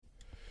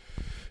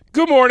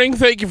Good morning.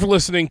 Thank you for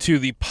listening to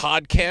the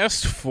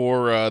podcast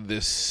for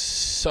this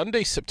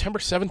Sunday, September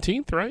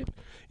 17th, right?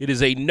 It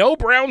is a no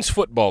Browns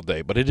football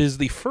day, but it is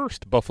the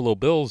first Buffalo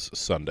Bills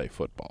Sunday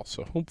football,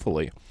 so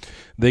hopefully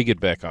they get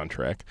back on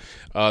track.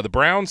 The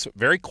Browns,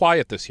 very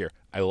quiet this year.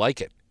 I like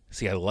it.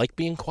 See, I like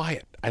being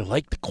quiet. I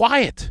like the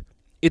quiet.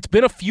 It's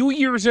been a few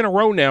years in a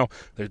row now.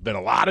 There's been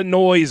a lot of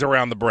noise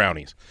around the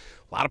Brownies.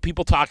 A lot of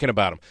people talking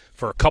about them.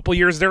 For a couple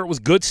years there, it was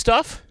good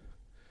stuff.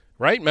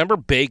 Right? Remember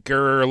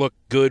Baker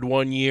looked good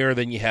one year.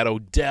 Then you had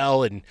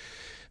Odell and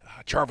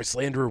Jarvis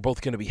Landry were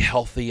both going to be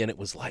healthy, and it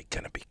was like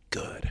going to be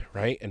good,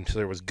 right? And so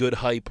there was good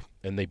hype,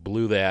 and they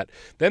blew that.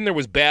 Then there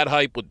was bad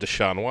hype with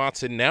Deshaun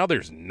Watson. Now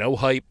there's no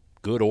hype,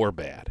 good or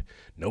bad.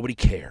 Nobody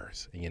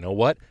cares. And you know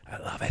what? I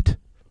love it.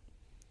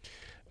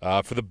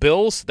 For the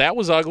Bills, that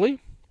was ugly.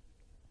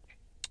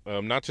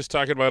 I'm not just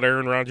talking about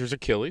Aaron Rodgers'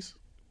 Achilles.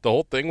 The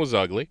whole thing was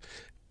ugly.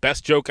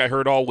 Best joke I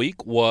heard all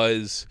week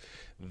was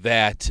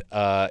that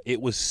it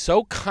was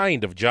so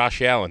kind of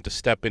Josh Allen to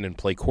step in and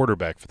play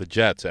quarterback for the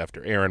Jets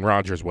after Aaron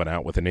Rodgers went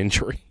out with an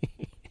injury.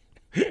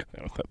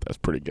 That's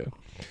pretty good.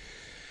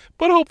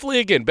 But hopefully,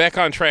 again, back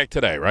on track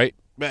today, right?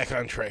 Back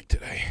on track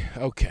today.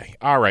 Okay.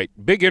 All right.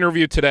 Big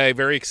interview today.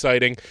 Very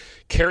exciting.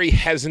 Carrie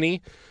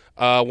Hessney,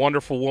 a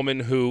wonderful woman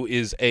who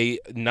is a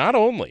not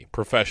only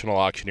professional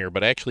auctioneer,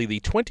 but actually the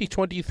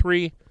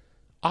 2023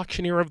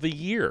 Auctioneer of the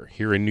Year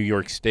here in New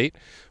York State.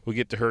 We'll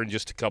get to her in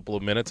just a couple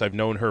of minutes. I've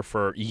known her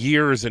for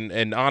years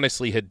and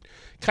honestly had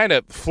kind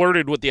of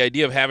flirted with the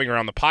idea of having her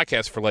on the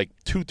podcast for like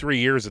 2-3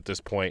 years at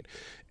this point,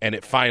 and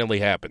it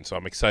finally happened, so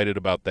I'm excited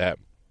about that.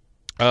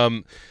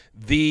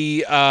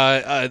 The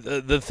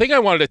thing I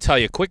wanted to tell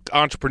you, quick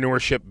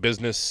entrepreneurship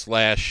business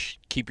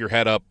 / keep your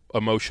head up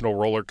emotional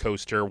roller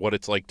coaster, what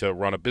it's like to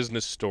run a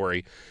business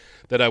story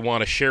that I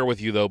want to share with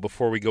you, though,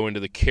 before we go into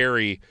the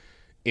Carrie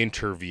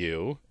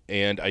interview.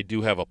 And I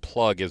do have a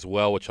plug as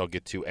well, which I'll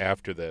get to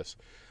after this.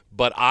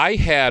 But I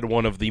had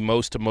one of the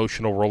most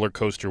emotional roller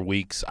coaster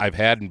weeks I've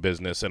had in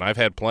business, and I've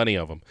had plenty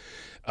of them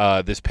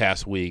this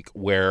past week,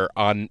 where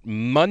on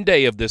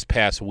Monday of this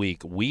past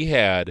week, we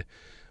had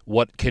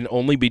what can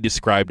only be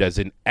described as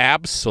an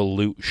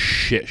absolute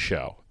shit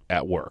show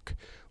at work.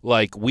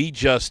 Like, we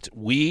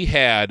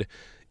had,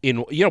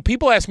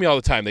 people ask me all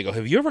the time, they go,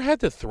 have you ever had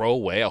to throw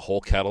away a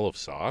whole kettle of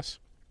sauce?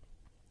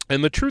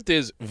 And the truth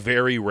is,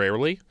 very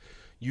rarely.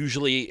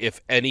 Usually,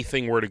 if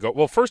anything were to go –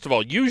 well, first of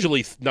all,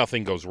 usually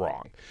nothing goes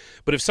wrong.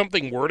 But if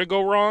something were to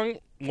go wrong,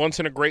 once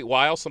in a great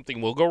while, something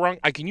will go wrong,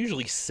 I can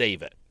usually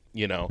save it,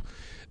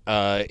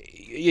 and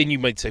you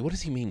might say, what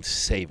does he mean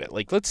save it?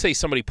 Like, let's say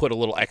somebody put a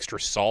little extra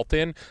salt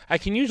in. I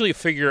can usually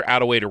figure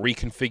out a way to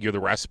reconfigure the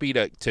recipe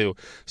to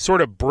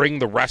sort of bring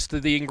the rest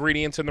of the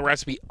ingredients in the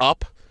recipe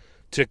up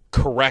to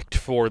correct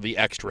for the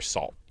extra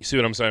salt. You see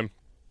what I'm saying?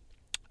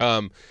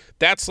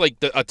 That's like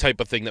a type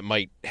of thing that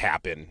might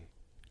happen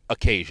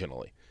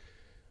occasionally.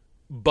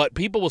 But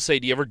people will say,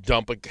 do you ever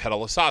dump a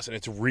kettle of sauce? And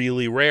it's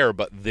really rare.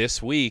 But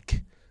this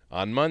week,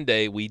 on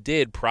Monday, we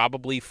did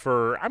probably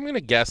for, I'm going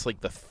to guess,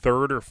 like the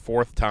third or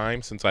fourth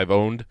time since I've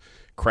owned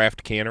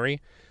Craft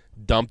Cannery,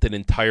 dumped an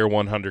entire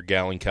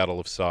 100-gallon kettle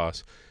of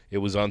sauce. It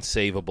was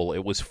unsavable.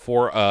 It was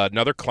for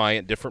another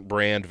client, different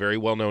brand, very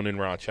well-known in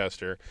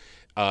Rochester.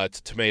 It's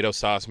tomato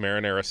sauce,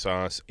 marinara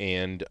sauce,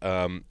 and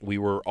we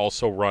were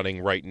also running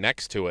right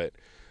next to it.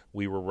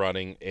 We were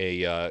running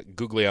a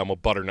Guglielmo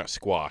butternut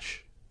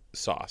squash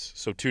sauce.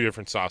 So two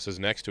different sauces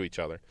next to each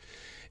other.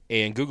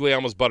 And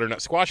Guglielmo's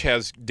butternut squash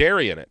has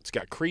dairy in it. It's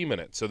got cream in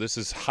it. So this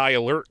is high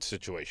alert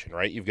situation,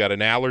 right? You've got an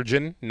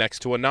allergen next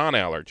to a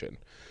non-allergen,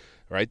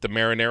 right? The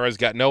marinara's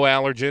got no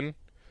allergen,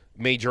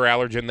 major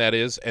allergen that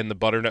is, and the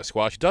butternut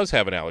squash does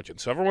have an allergen.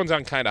 So everyone's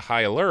on kind of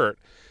high alert.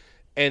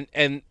 And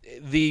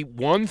the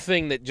one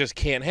thing that just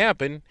can't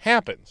happen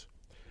happens.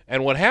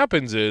 And what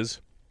happens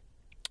is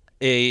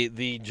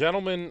the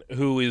gentleman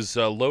who is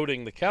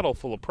loading the kettle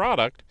full of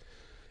product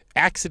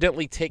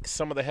accidentally takes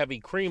some of the heavy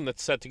cream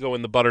that's set to go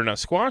in the butternut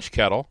squash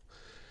kettle,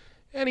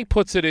 and he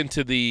puts it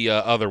into the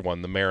other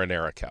one, the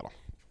marinara kettle.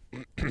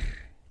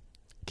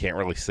 Can't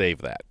really save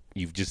that.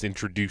 You've just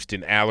introduced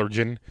an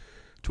allergen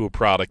to a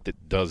product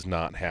that does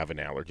not have an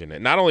allergen in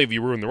it. Not only have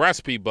you ruined the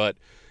recipe, but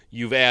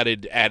you've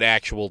added an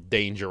actual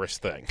dangerous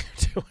thing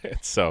to it.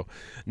 So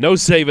no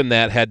saving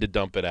that, had to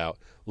dump it out.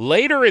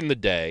 Later in the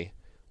day,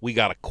 we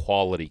got a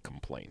quality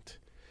complaint.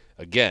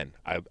 Again,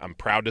 I'm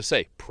proud to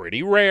say,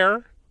 pretty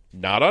rare,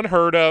 not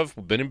unheard of.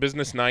 We've been in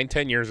business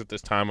 9-10 years at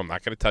this time. I'm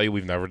not going to tell you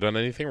we've never done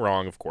anything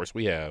wrong. Of course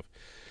we have.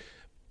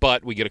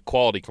 But we get a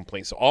quality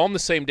complaint. So all in the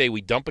same day, we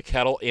dump a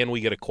kettle and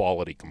we get a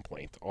quality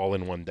complaint all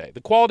in one day.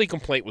 The quality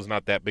complaint was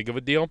not that big of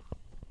a deal.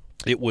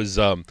 It was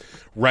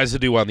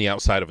residue on the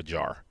outside of a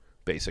jar.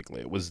 Basically,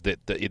 it was that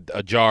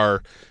a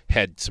jar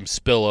had some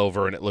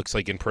spillover, and it looks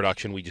like in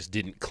production we just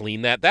didn't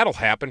clean that. That'll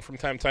happen from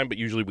time to time, but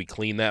usually we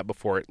clean that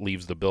before it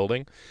leaves the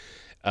building.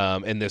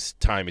 And this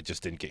time it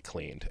just didn't get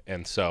cleaned,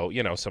 and so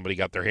somebody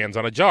got their hands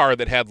on a jar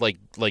that had like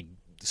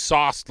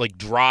sauce, like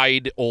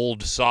dried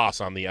old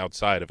sauce on the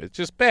outside of it. It's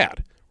just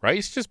bad, right?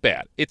 It's just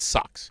bad. It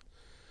sucks.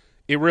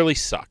 It really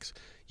sucks.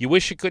 You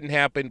wish it couldn't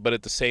happen, but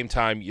at the same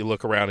time, you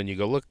look around and you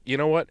go, look, you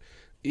know what?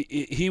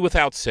 He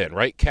without sin,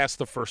 right? Cast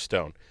the first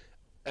stone.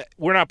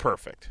 We're not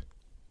perfect.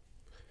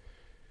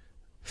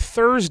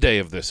 Thursday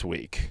of this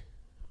week,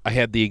 I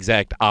had the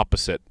exact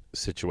opposite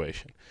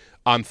situation.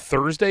 On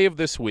Thursday of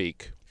this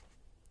week,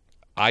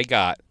 I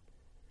got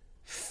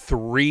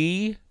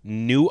 3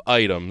 new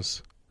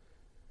items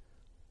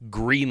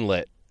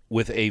greenlit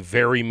with a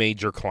very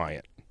major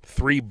client.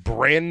 3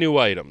 brand new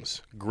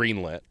items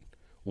greenlit.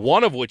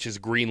 One of which is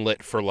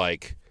greenlit for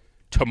like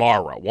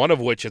tomorrow. One of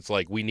which it's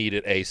like we need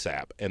it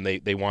ASAP, and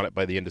they want it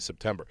by the end of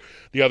September.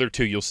 The other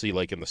 2 you'll see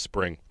like in the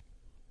spring.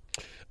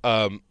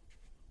 3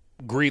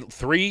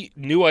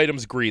 new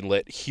items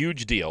greenlit,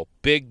 huge deal,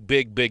 big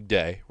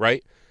day,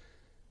 right?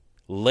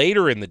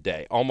 Later in the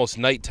day, almost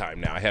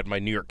nighttime now, I had my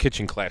New York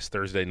kitchen class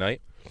Thursday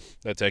night.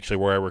 That's actually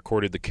where I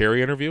recorded the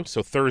Carrie interview.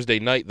 So Thursday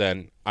night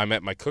then, I'm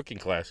at my cooking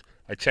class.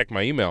 I checked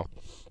my email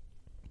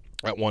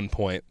at one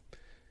point.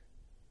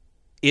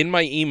 In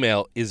my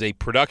email is a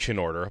production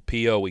order, a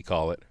PO we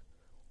call it,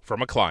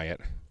 from a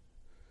client.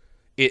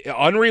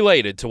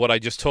 Unrelated to what I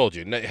just told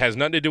you. It has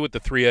nothing to do with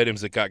the 3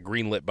 items that got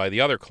greenlit by the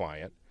other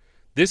client.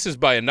 This is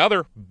by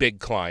another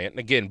big client. And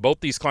again, both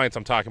these clients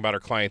I'm talking about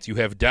are clients you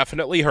have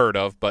definitely heard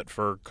of, but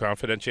for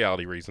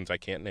confidentiality reasons I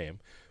can't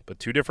name. But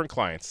 2 different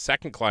clients.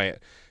 Second client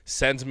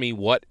sends me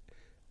what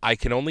I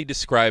can only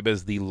describe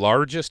as the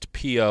largest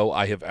PO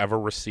I have ever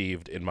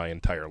received in my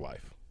entire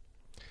life.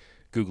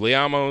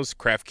 Guglielmo's,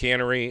 Craft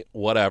Cannery,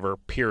 whatever,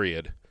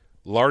 period.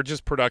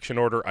 Largest production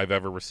order I've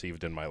ever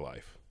received in my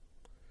life.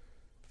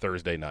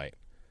 Thursday night.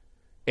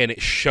 And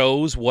it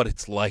shows what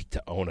it's like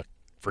to own a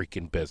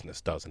freaking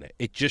business, doesn't it?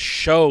 It just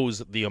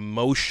shows the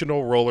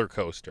emotional roller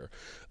coaster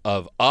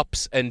of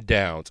ups and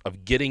downs,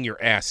 of getting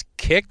your ass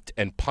kicked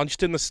and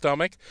punched in the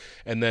stomach,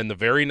 and then the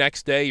very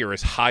next day you're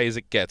as high as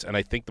it gets. And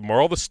I think the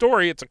moral of the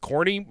story, it's a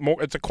corny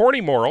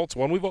moral. It's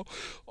one we've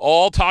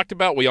all talked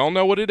about. We all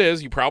know what it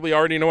is. You probably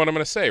already know what I'm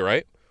going to say,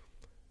 right?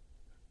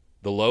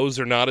 The lows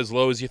are not as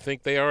low as you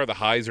think they are. The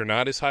highs are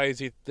not as high as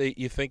you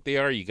think they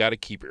are. You got to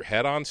keep your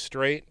head on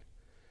straight.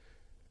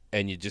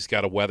 And you just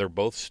got to weather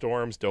both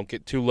storms. Don't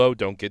get too low.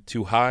 Don't get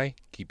too high.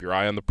 Keep your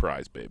eye on the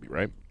prize, baby,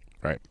 right?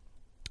 Right.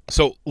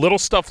 So little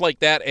stuff like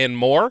that and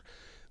more.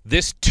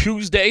 This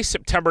Tuesday,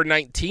 September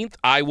 19th,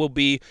 I will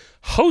be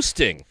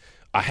hosting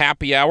a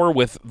happy hour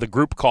with the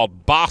group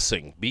called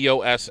Bossing,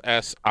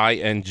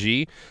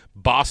 Bossing.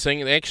 Bossing.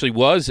 It actually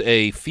was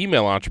a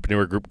female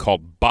entrepreneur group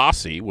called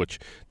Bossy, which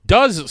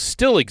does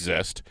still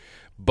exist,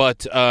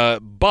 but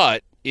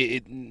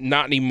it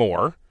not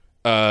anymore.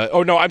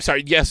 I'm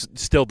sorry. Yes, it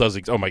still does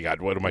exist. Oh, my God.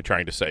 What am I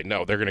trying to say?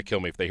 No, they're going to kill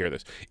me if they hear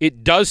this.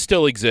 It does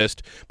still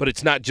exist, but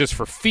it's not just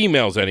for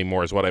females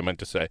anymore is what I meant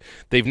to say.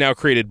 They've now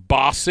created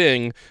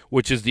Bossing,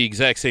 which is the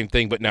exact same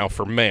thing, but now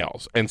for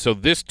males. And so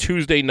this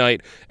Tuesday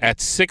night at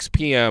 6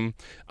 p.m.,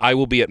 I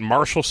will be at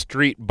Marshall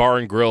Street Bar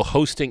and Grill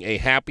hosting a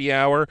happy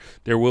hour.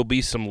 There will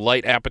be some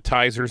light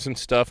appetizers and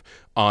stuff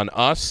on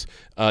us.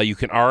 You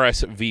can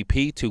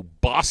RSVP to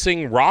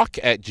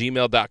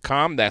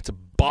bossingrock@gmail.com. That's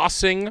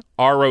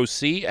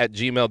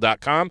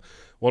bossingroc@gmail.com.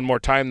 One more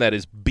time, that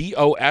is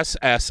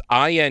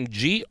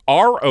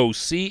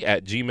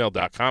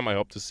bossingroc@gmail.com. I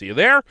hope to see you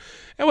there.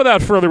 And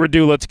without further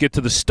ado, let's get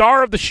to the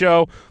star of the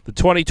show, the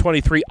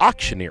 2023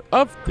 Auctioneer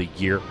of the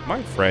Year,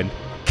 my friend,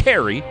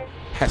 Carrie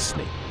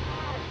Hessney.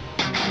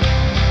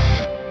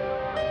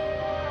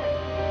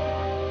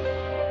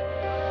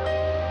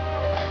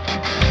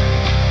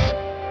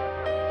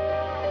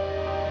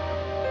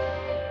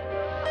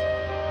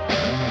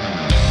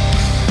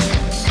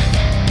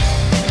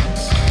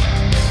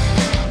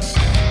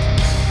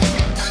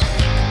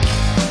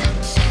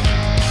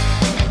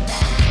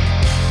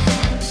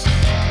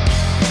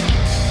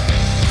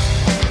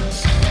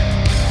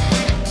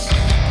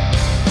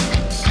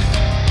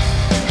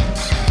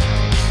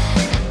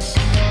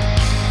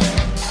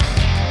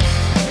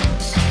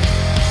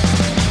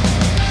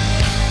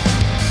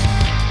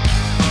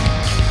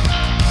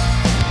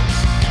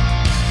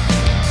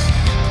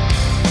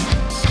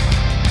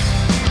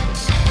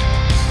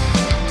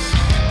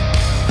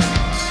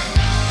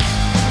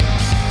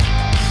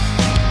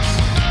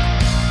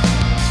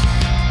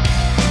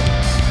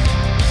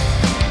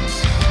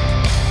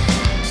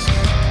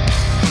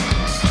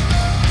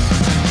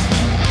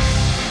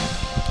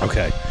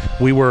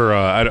 We were,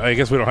 I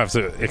guess we don't have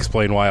to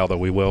explain why, although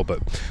we will,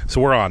 but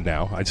so we're on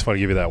now. I just want to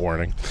give you that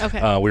warning.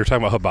 Okay. We were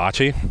talking about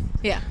hibachi.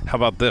 Yeah. How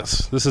about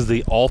this? This is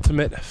the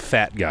ultimate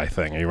fat guy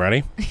thing. Are you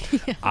ready?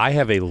 Yeah. I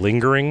have a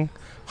lingering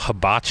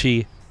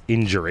hibachi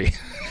injury.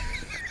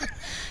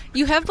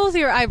 You have both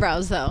your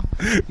eyebrows, though.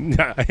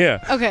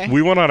 Yeah. Okay.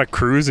 We went on a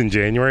cruise in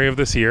January of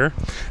this year,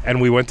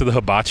 and we went to the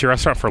hibachi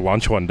restaurant for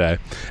lunch one day,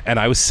 and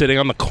I was sitting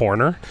on the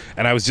corner,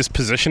 and I was just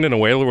positioned in a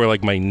way where,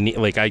 like, my knee,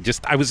 like,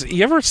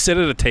 you ever sit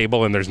at a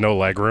table and there's no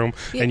leg room,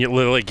 yeah. and you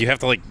literally, you have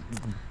to, like,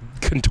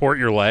 contort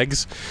your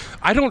legs?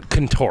 I don't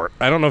contort.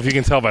 I don't know if you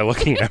can tell by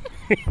looking at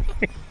me.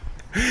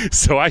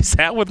 So I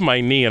sat with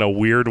my knee in a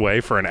weird way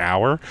for an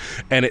hour,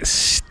 and it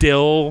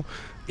still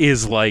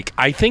is like,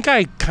 I think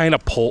I kind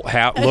of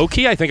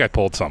low-key, I think I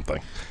pulled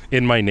something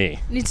in my knee.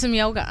 Need some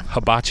yoga.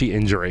 Hibachi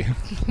injury.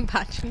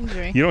 Hibachi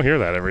injury. You don't hear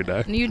that every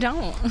day. You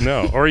don't.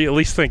 No, or you at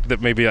least think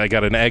that maybe I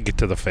got an egg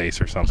to the face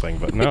or something,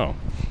 but no.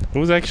 It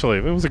was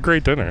a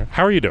great dinner.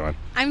 How are you doing?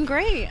 I'm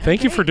great.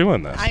 Thank you for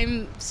doing this.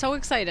 I'm so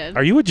excited.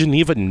 Are you a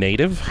Geneva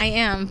native? I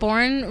am.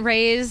 Born,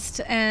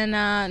 raised, and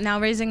now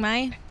raising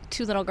my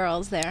 2 little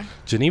girls there.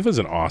 Geneva's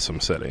an awesome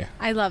city.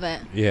 I love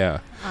it. Yeah.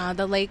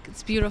 The lake,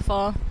 it's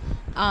beautiful.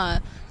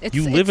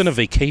 You live in a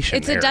vacation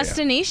It's area. a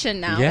destination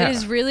now. Yeah. It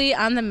is really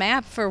on the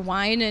map for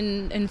wine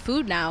and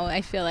food now, I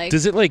feel like.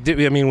 Does it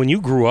when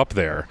you grew up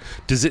there,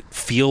 does it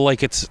feel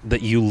like it's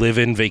that you live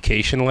in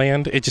vacation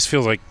land? It just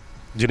feels like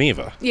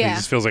Geneva. Yeah. It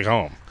just feels like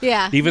home.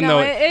 Yeah. Even though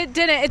it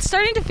didn't. It's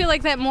starting to feel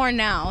like that more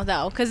now,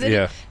 though, because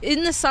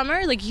in the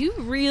summer, like, you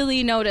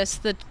really notice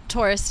the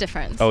tourist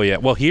difference. Oh, yeah.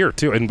 Well, here,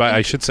 too. And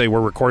I should say we're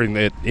recording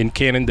it in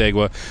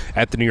Canandaigua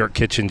at the New York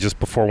Kitchen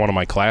just before one of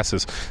my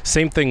classes.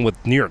 Same thing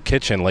with New York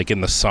Kitchen. Like, in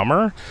the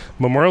summer,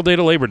 Memorial Day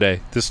to Labor Day,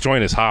 this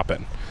joint is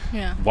hopping.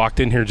 Yeah. Walked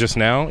in here just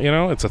now,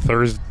 it's a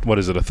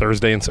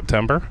Thursday in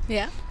September?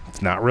 Yeah.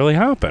 It's not really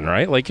hopping,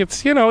 right? Like,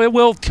 it's, it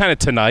will kind of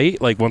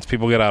tonight, like once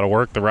people get out of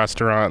work, the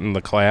restaurant and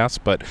the class,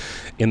 but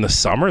in the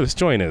summer, this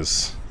joint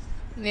is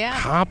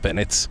hopping.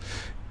 It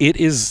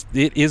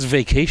is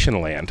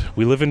vacation land.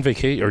 We live in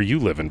you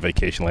live in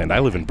vacation land. I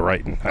live in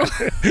Brighton.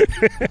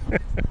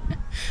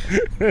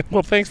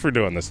 Well, thanks for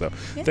doing this, though.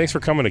 Yeah. Thanks for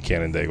coming to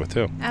Canandaigua,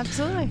 too.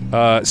 Absolutely.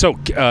 So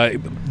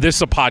this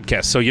is a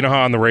podcast. So you know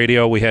how on the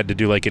radio we had to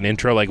do like an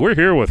intro, like, we're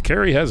here with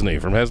Carrie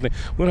Hessney from Hessney.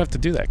 We don't have to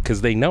do that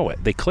because they know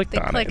it. They clicked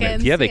on it.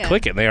 They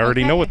click it. And they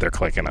already know what they're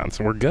clicking on,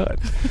 so we're good.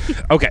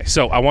 Okay,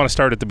 so I want to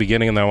start at the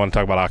beginning, and then I want to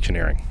talk about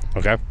auctioneering.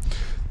 Okay?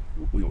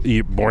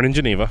 You're born in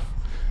Geneva.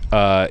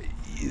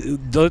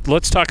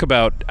 Let's talk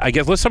about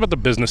the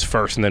business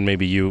first, and then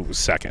maybe you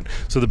second.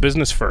 So the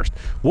business first.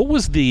 What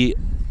was the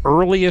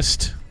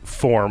earliest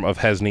form of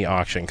Hessney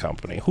Auction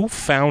Company? Who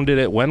founded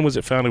it? When was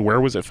it founded?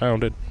 Where was it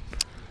founded?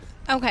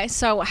 Okay,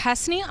 so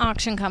Hessney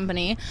Auction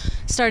Company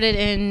started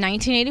in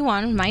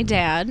 1981. My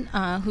dad,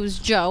 who's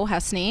Joe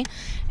Hessney,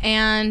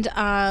 and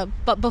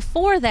but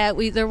before that,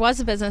 there was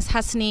a business,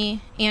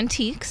 Hessney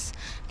Antiques,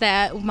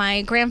 that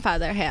my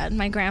grandfather had.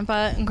 My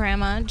grandpa and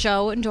grandma,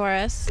 Joe and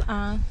Doris,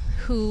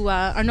 who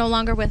are no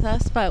longer with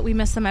us, but we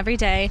miss them every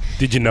day.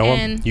 Did you know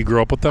them? You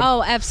grew up with them?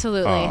 Oh,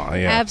 absolutely. Oh,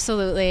 yeah.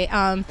 Absolutely.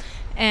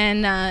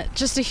 And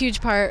just a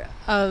huge part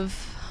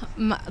of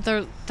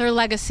their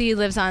legacy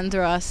lives on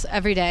through us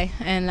every day,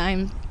 and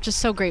I'm just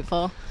so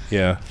grateful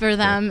for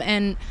them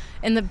and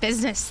the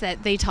business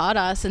that they taught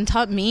us and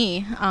taught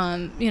me.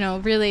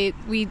 Really,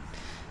 we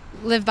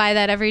live by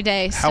that every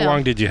day. How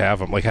long did you have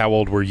them? Like, how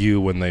old were you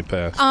when they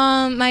passed?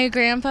 My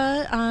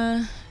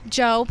grandpa,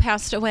 Joe,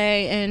 passed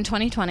away in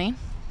 2020.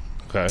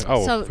 Okay.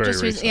 Oh, so very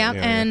just recent.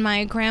 And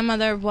my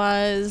grandmother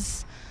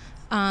was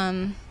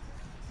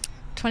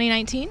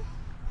 2019.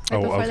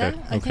 Okay. That,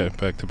 okay,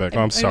 back to back.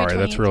 I'm sorry,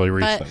 that's really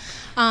recent.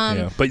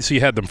 But so you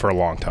had them for a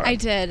long time. I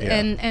did,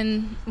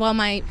 and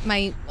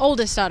my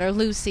oldest daughter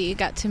Lucy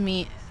got to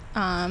meet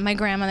my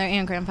grandmother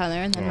and grandfather,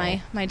 and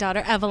then my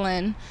daughter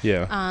Evelyn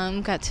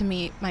got to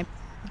meet my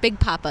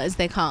Big Papa, as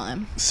they call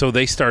him. So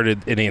they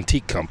started an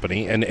antique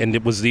company, and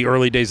it was the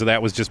early days of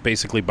that was just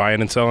basically buying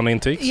and selling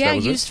antiques? Yeah,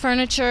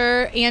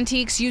 furniture,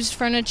 antiques, used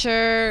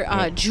furniture,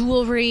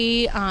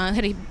 jewelry.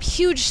 Had a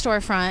huge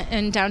storefront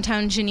in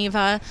downtown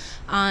Geneva.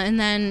 And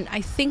then I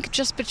think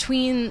just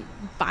between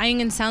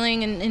buying and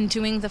selling and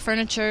doing the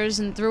furnitures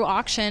and through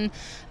auction,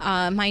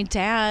 my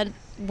dad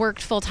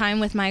worked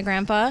full-time with my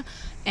grandpa,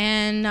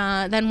 and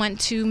then went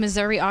to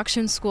Missouri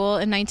Auction School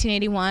in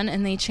 1981,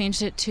 and they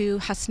changed it to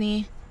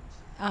Hessney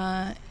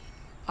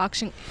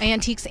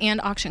Antiques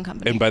and Auction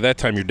Company. And by that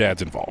time, your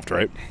dad's involved,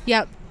 right?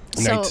 Yep.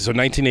 So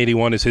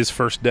 1981 is his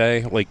first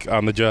day, like,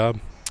 on the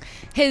job?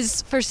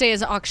 His first day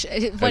as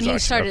when he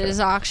started as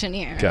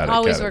auctioneer.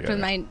 Always worked with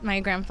my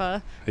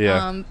grandpa.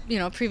 Yeah.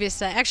 Previous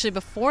to, actually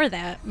before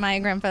that, my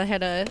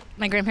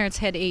grandparents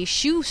had a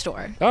shoe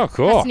store. Oh,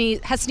 cool.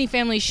 Hessney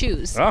Family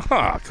Shoes.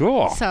 Ah,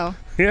 cool. So.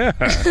 Yeah.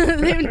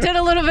 They did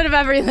a little bit of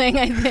everything,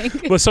 I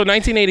think. Well, so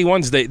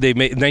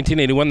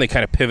 1981 they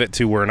kind of pivot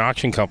to we're an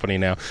auction company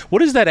now. What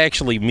does that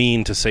actually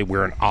mean to say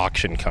we're an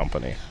auction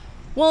company?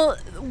 Well,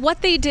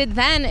 what they did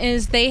then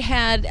is they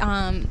had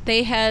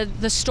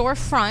the store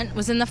front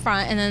was in the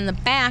front, and then in the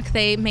back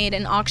they made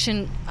an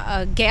auction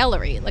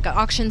gallery, like an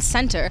auction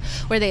center,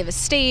 where they have a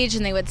stage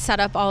and they would set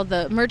up all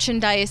the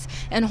merchandise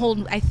and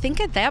hold. I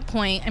think at that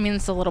point,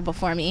 it's a little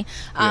before me.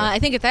 I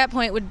think at that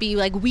point it would be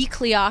like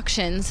weekly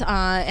auctions.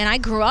 And I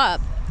grew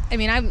up.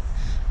 I'm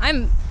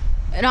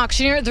an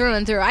auctioneer through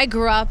and through. I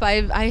grew up.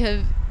 I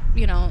have.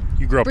 You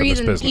grew up breathe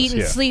in this and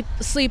business, eat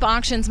and sleep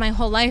auctions my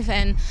whole life,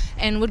 and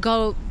would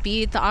go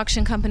be at the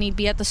auction company,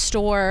 be at the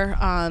store,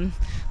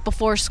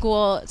 before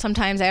school,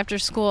 sometimes after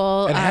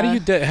school. And how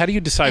do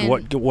you decide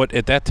what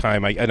at that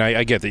time?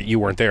 I get that you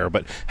weren't there,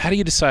 but how do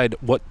you decide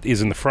what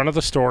is in the front of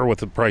the store with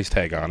the price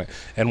tag on it,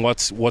 and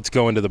what's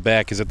going to the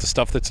back? Is it the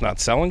stuff that's not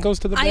selling goes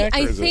to the back?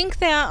 I think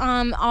that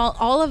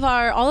all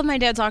of my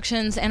dad's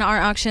auctions and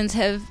our auctions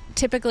have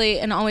typically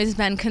and always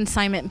been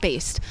consignment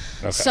based.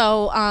 Okay.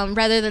 So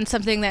rather than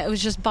something that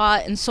was just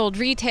bought and sold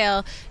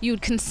retail, you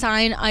would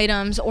consign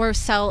items or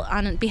sell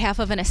on behalf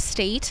of an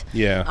estate.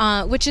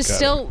 Yeah. Which is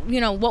still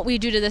what we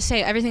do to this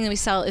day. Everything that we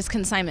sell is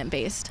consignment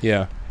based.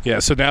 Yeah. Yeah,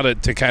 so now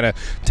to kind of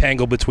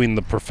tangle between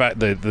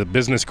the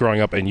business growing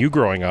up and you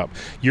growing up,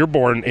 you're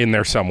born in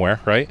there somewhere,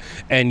 right?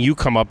 And you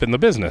come up in the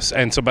business.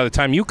 And so by the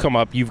time you come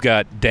up, you've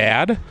got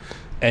dad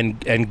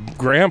and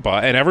grandpa,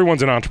 and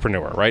everyone's an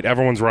entrepreneur, right?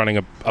 Everyone's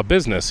running a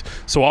business.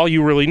 So all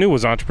you really knew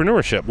was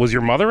entrepreneurship. Was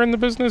your mother in the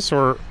business,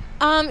 or?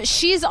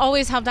 She's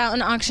always helped out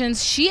in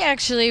auctions. She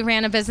actually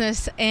ran a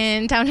business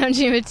in downtown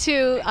Geneva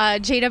too,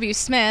 J.W.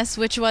 Smith's,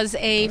 which was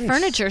a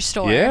furniture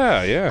store.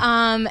 Yeah,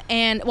 yeah.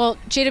 And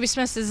J.W.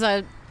 Smith's is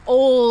an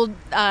old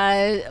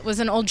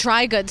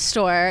dry goods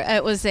store.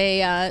 It was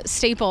a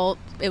staple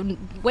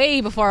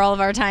way before all of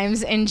our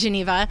times in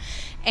Geneva,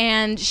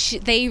 and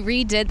they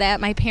redid that.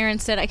 My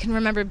parents did. I can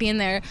remember being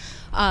there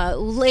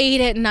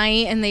late at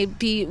night, and they'd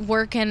be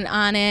working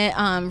on it,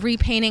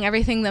 repainting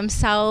everything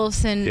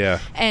themselves,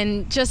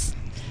 and just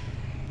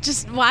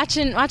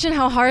watching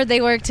how hard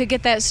they worked to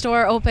get that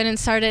store open and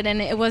started.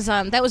 And it was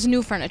that was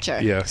new furniture.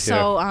 Yeah.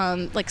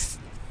 So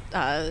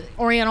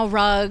Oriental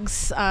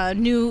rugs,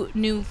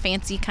 new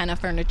fancy kind of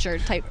furniture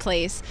type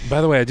place.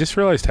 By the way, I just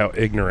realized how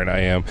ignorant I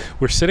am.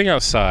 We're sitting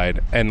outside,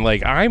 and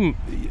I'm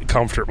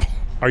comfortable.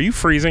 Are you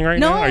freezing right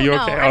now? Are you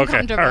okay? I'm okay,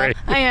 comfortable. All right.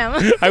 I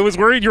am. I was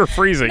worried you were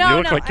freezing. No,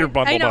 you look like you're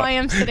bundled up. I know I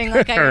am sitting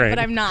like I am, but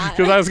I'm not.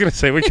 Because I was going to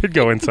say we could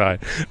go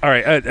inside. All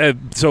right.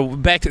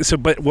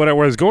 But what I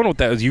was going with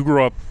that is you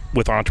grew up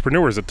with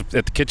entrepreneurs at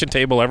the kitchen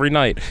table every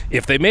night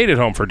if they made it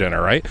home for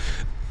dinner, right?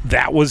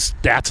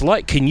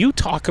 Can you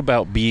talk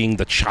about being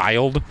the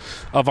child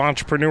of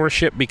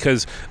entrepreneurship?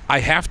 Because I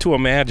have to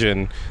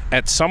imagine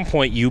at some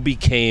point you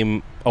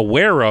became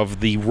aware of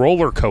the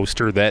roller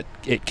coaster that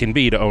it can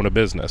be to own a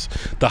business.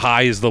 The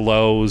highs, the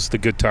lows, the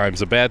good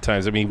times, the bad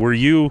times. I mean, were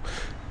you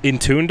in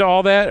tune to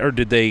all that, or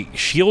did they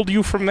shield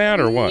you from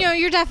that, or what?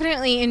 You're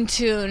definitely in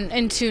tune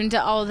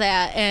to all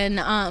that. And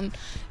that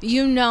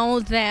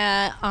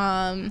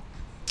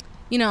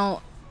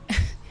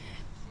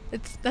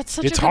that's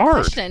such a good hard.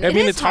 question. I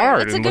mean, it's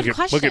hard. It's a good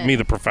question. Look at me,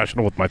 the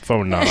professional, with my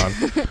phone not on.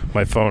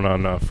 My phone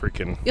on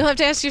freaking. You'll have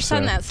to ask your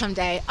son that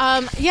someday.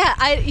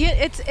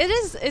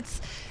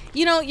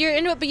 You're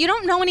into it, but you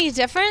don't know any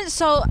different.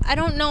 So I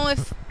don't know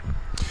if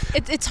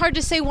it's hard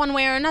to say one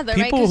way or another,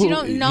 right? Because you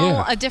don't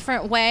know a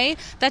different way.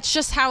 That's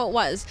just how it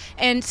was.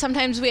 And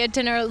sometimes we had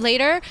dinner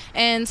later,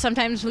 and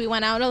sometimes we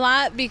went out a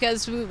lot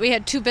because we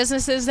had two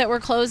businesses that were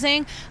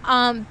closing.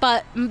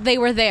 But they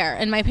were there,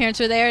 and my parents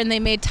were there, and they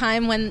made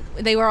time when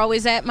they were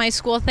always at my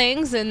school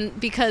things. And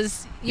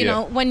because you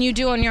know, when you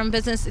do own your own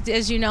business,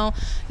 as you know,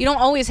 you don't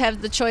always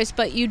have the choice,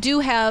 but you do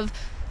have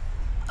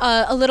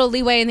a little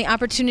leeway and the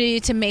opportunity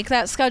to make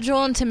that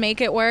schedule and to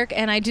make it work.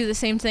 And I do the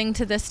same thing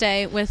to this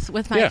day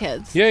with my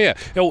kids. Yeah.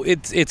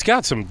 It's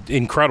got some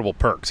incredible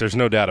perks. There's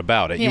no doubt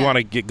about it. You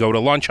want to go to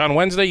lunch on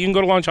Wednesday, you can go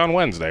to lunch on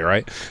Wednesday,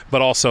 right?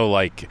 But also,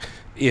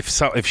 if shit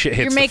hits the fan,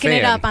 you're making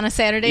it up on a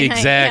Saturday night.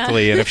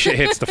 Exactly. And if shit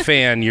hits the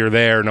fan, you're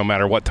there no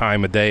matter what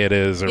time of day it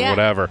is or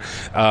whatever.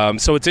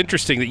 So it's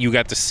interesting that you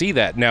got to see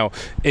that. Now,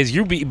 as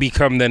you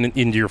become then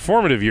into your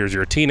formative years,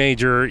 you're a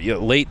teenager,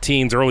 late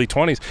teens, early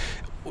 20s,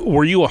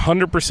 were you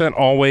 100%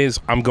 always,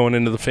 I'm going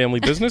into the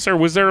family business? Or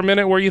was there a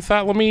minute where you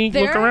thought, let me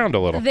look around a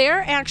little?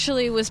 There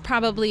actually was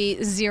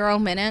probably 0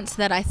 minutes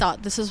that I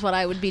thought this is what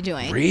I would be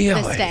doing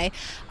this day.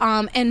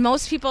 And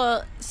most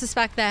people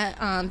suspect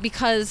that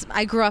because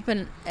I grew up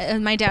and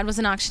my dad was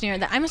an auctioneer,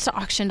 that I must have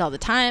auctioned all the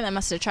time. I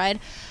must have tried.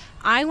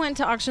 I went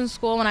to auction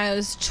school when I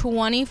was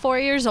 24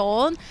 years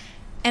old,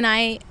 and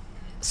I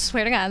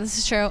swear to God, this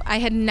is true, I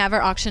had never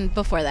auctioned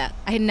before that.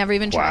 I had never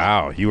even tried.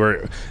 Wow. You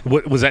were,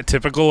 was that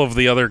typical of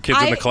the other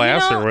kids in the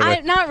class? Or were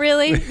they? Not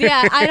really.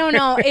 Yeah, I don't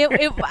know.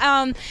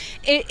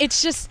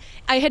 It's just,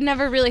 I had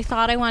never really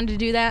thought I wanted to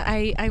do that.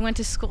 I went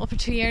to school for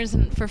 2 years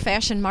for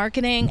fashion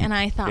marketing, and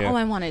I thought,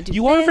 I want to do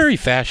You this. are very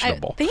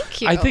fashionable.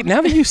 Thank you. I think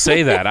now that you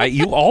say that,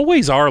 you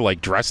always are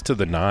dressed to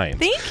the nines.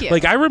 Thank you.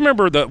 I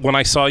remember when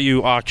I saw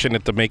you auction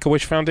at the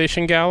Make-A-Wish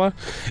Foundation Gala,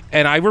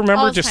 and I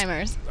remember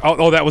Alzheimer's.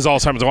 Oh, that was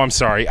Alzheimer's. Oh, I'm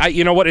sorry.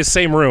 You know what? It's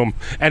same room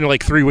and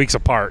 3 weeks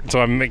apart, so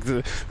I'm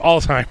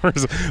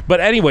Alzheimer's. But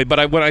anyway,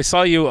 when I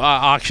saw you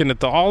auction at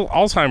the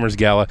Alzheimer's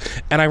Gala,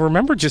 and I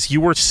remember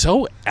you were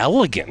so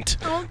elegant.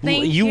 Oh,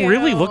 thank you. You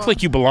really look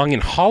like you belong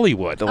in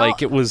Hollywood.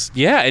 It was,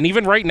 and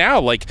even right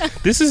now,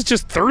 this is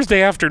just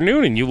Thursday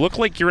afternoon, and you look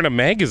like you're in a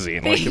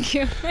magazine. Thank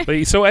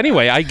you. So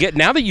anyway, I get,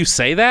 now that you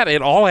say that,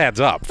 it all adds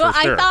up. Well,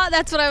 for sure. I thought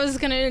that's what I was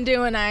going to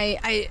do, and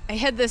I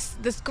had this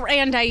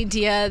grand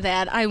idea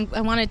that I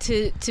wanted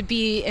to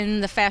be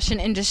in the fashion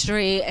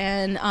industry,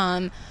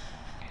 and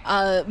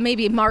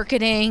maybe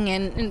marketing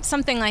and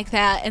something like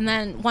that. And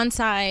then once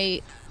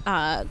I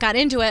got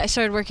into it, I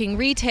started working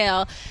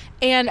retail.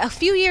 And a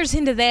few years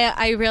into that,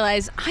 I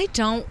realized I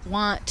don't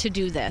want to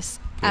do this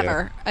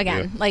ever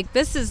again. Like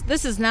this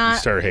is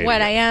not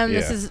what I am.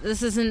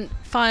 This isn't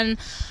fun.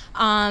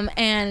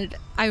 And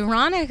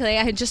ironically,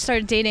 I had just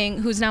started dating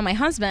who's now my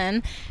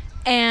husband.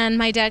 And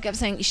my dad kept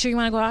saying, "You sure you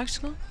want to go to auction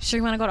school? You sure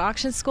you want to go to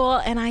auction school?"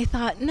 And I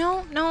thought,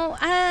 no.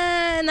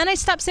 And then I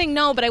stopped saying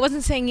no, but I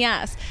wasn't saying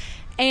yes.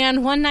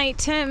 And one night,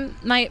 Tim,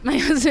 my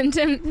husband,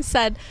 Tim,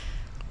 said,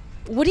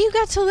 "What do you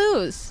got to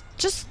lose?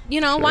 Just,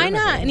 why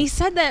not?" And he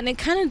said that, and it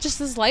kind of just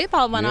this light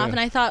bulb went off. And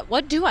I thought,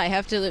 what do I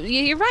have to lose?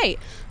 You're right.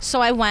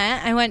 So I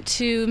went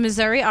to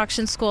Missouri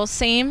Auction School,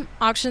 same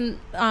auction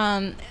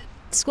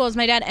school as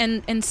my dad,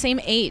 and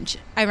same age,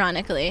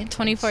 ironically,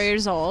 24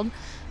 years old.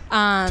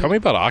 Tell me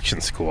about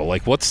auction school.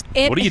 Like, what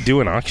do you do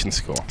in auction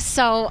school?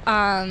 So,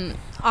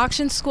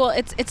 auction school,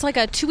 it's like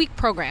a 2-week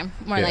program,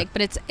 but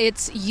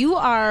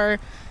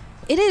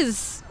it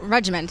is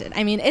regimented.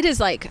 I mean, it is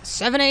like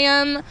 7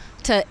 a.m.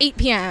 to 8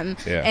 p.m.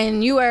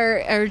 And you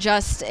are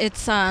just,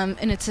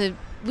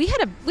 we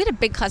had a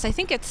big class. I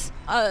think it's,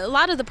 a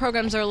lot of the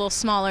programs are a little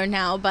smaller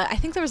now, but I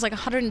think there was like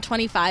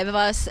 125 of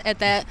us at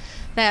that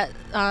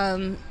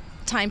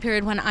time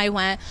period when I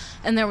went,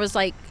 and there was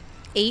like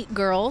 8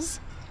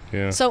 girls.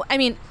 Yeah. So, I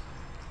mean,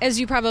 as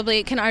you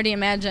probably can already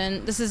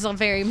imagine, this is a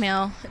very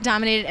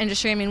male-dominated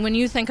industry. I mean, when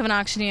you think of an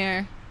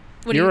auctioneer,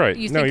 what do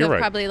you think of?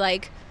 Probably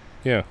like...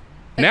 Yeah.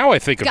 Now I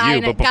think of you,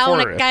 but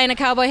before... Guy in a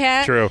cowboy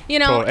hat. True.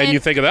 And you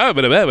think of that,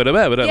 and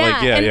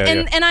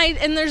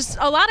there's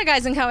a lot of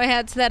guys in cowboy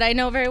hats that I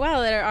know very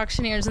well that are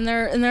auctioneers, and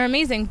they're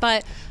amazing.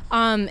 But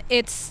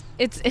it's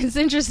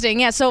interesting.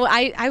 Yeah, so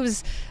I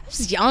was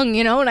young,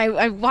 and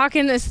I walk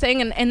in this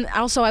thing, and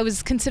also I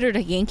was considered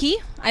a Yankee.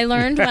 I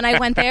learned when I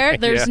went there.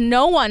 There's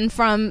no one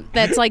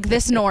that's like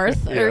this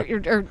north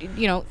or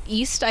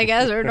east, I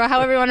guess, or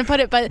however you want to put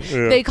it, but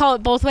they call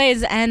it both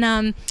ways.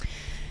 And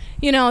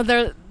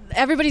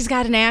everybody's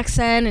got an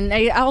accent, and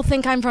I'll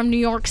think I'm from New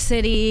York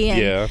City,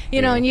 and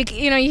and you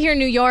hear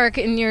New York,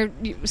 and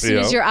as soon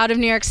as you're out of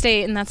New York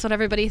State, and that's what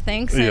everybody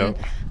thinks. And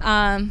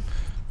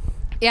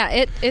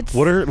it's.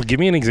 Give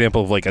me an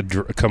example of like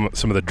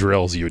some of the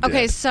drills you did.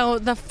 Okay, so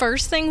the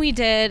first thing we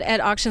did at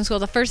auction school,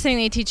 the first thing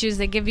they teach you is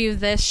they give you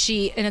this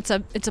sheet, and it's a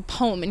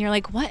poem, and you're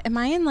like, what am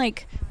I in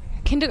like?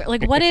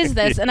 Like, what is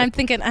this? And I'm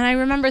thinking, and I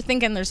remember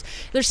thinking, there's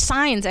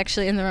signs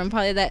actually in the room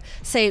probably that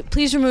say,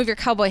 "Please remove your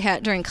cowboy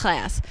hat during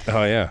class."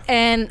 Oh yeah.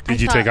 And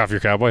did you take off your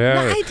cowboy hat?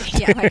 No, I did.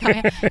 Yeah, my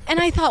cowboy hat. And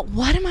I thought,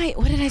 what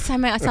did I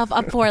sign myself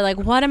up for? Like,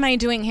 what am I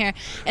doing here?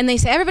 And they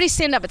say, everybody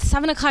stand up at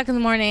 7:00 in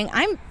the morning.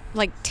 I'm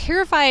like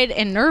terrified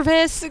and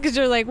nervous because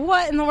you're like,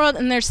 what in the world?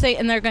 And they're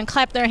going to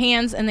clap their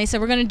hands, and they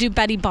said, we're going to do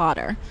Betty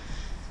Botter.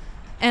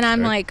 And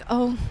I'm like,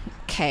 oh.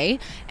 Okay,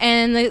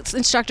 and the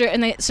instructor,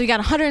 so you got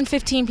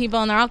 115 people,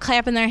 and they're all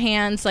clapping their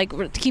hands, like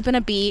we're keeping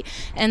a beat,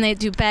 and they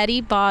do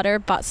Betty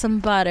Botter bought some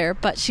butter,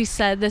 but she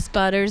said this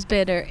butter's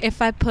bitter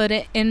if I put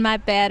it in my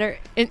batter.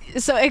 And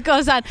so it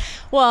goes on.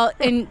 Well,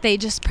 and they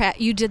just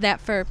you did that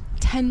for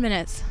 10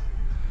 minutes.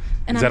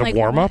 And is that a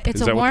warm-up?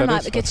 It's a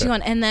warm-up. It gets you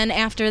on. And then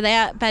after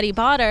that, Betty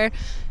Botter,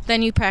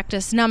 then you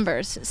practice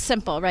numbers.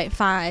 Simple, right?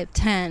 5,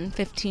 10,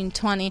 15,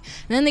 20. And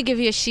then they give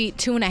you a sheet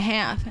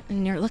 2.5.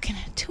 And you're looking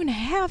at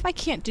 2.5? I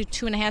can't do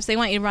 2.5. So they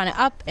want you to run it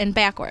up and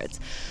backwards.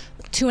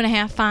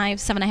 2.5, 5,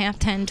 7.5,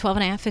 10,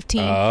 12.5,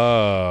 15.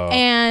 Oh,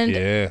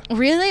 and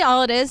really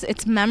all it is,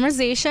 it's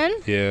memorization.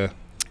 Yeah.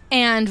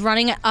 And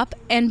running it up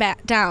and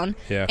back down.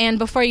 Yeah. And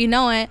before you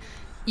know it,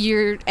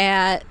 you're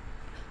at...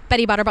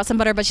 Betty bought some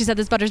butter, but she said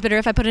this butter's bitter.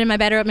 If I put it in my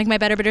batter, it'll make my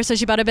batter bitter. So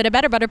she bought a bit of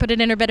better butter, put it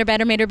in her bitter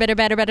batter, made her bitter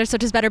batter better. So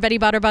tis better Betty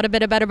bought a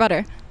bit of better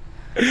butter.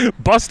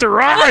 Buster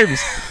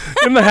Rhymes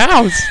in the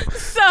house.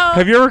 So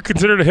have you ever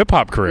considered a hip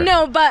hop career?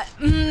 No, but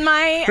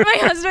my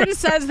husband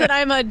says that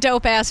I'm a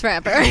dope ass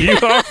rapper. You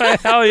are?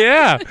 Hell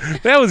yeah,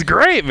 that was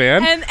great,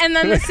 man. And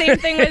then the same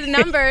thing with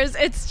numbers.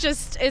 It's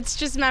just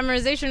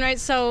memorization, right?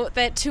 So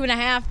that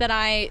 2.5 that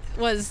I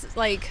was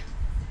like,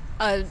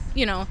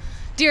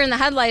 deer in the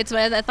headlights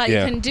with, I thought you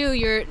couldn't do.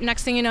 You're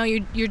next thing you know,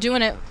 you're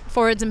doing it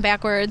forwards and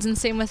backwards, and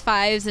same with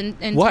 5s and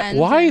 10s.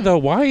 Why though?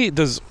 Why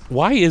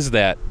is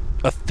that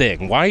a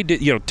thing? Why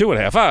did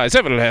 2.5, 5,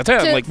 7.5,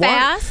 10? Like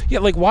fast? Why? Yeah,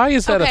 like why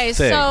is that a thing? Okay,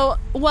 so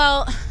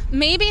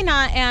maybe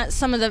not at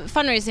some of the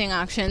fundraising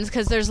auctions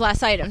because there's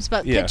less items,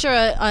 but picture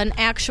an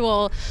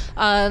actual,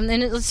 and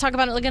let's talk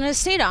about it like an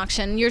estate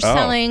auction. You're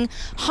selling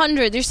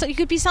hundreds. You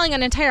could be selling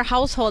an entire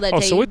household that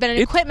day. So You've been an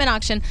equipment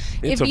auction.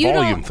 It's a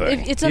volume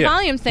thing. It's a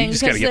volume thing you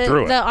just gotta get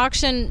through it. The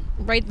auction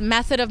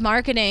method of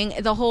marketing,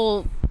 the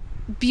whole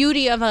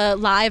beauty of a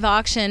live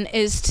auction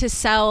is to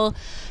sell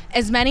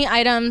as many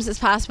items as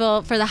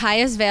possible for the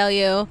highest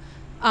value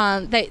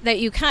that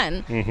you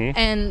can. Mm-hmm.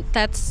 And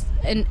that's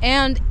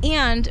and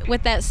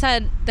with that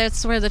said,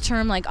 that's where the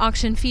term like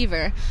auction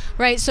fever,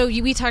 right? So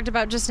we talked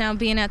about just now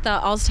being at the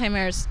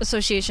Alzheimer's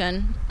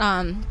Association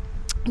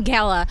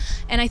gala,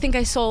 and I think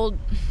I sold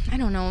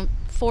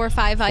 4 or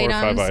 5 items.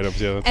 4 or 5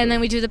 items, yeah. And then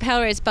we do the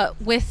pal race, but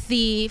with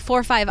the 4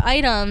 or 5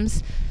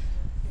 items,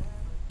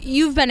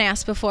 you've been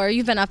asked before.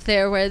 You've been up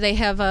there where they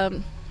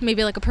have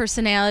maybe like a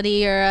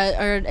personality or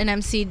an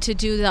MC to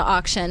do the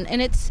auction,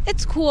 and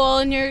it's cool.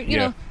 And you're you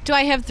know, do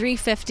I have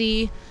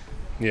 350?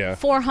 Yeah.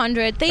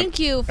 400. Thank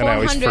you. 400. And I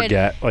always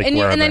forget, like, and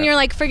then at. You're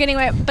like forgetting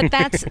where. But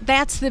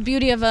that's the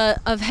beauty of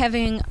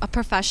having a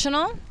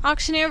professional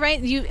auctioneer,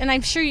 right? And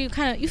I'm sure you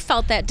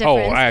felt that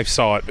difference. Oh, I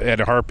saw it at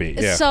a heartbeat.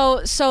 Yeah.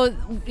 So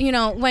you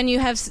know, when you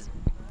have.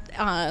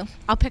 I'll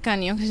pick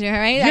on you because you're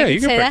right. Yeah, you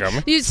can say pick that. on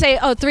me. You'd say,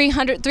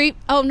 300.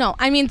 Oh no,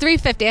 I mean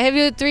 350. I have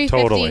you at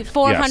 350, Totally.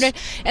 400, yes.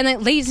 And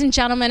then, ladies and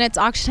gentlemen, it's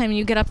auction time, and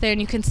you get up there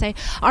and you can say,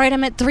 all right,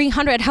 I'm at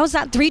 300. How's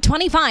that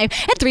 325? At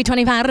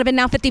 325, it would have been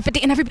now 50,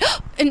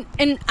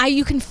 and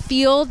you can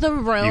feel the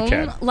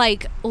room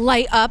like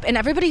light up, and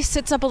everybody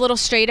sits up a little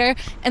straighter,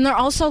 and they're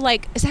also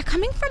like, is that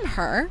coming from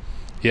her?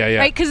 Yeah.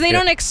 Right, because they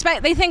don't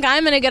expect. They think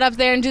I'm going to get up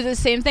there and do the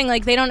same thing.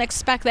 Like, they don't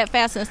expect that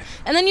fastness,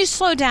 and then you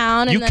slow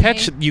down. And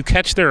You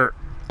catch their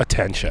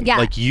attention. Yeah,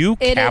 like you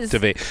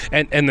captivate.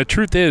 And the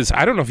truth is,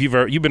 I don't know if you've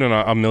been in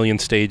a million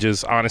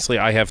stages. Honestly,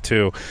 I have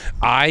too.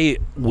 I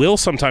will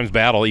sometimes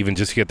battle even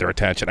just to get their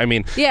attention. I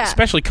mean,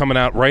 especially coming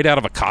right out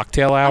of a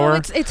cocktail hour.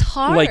 Oh, it's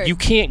hard. Like, you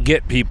can't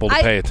get people to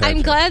pay attention.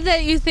 I'm glad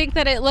that you think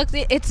that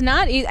it's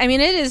not easy. I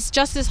mean, it is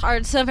just as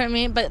hard still for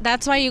me, but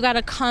that's why you got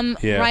to come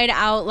right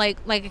out like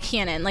a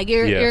cannon. Like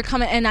you're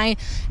coming, and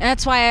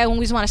that's why I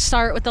always want to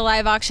start with the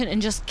live auction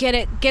and just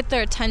get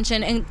their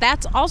attention. And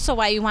that's also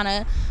why you want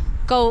to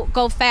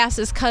go fast,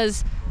 is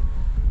because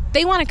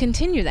they want to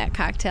continue that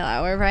cocktail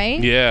hour,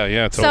 right?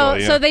 Yeah,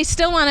 totally. So they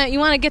still you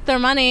want to get their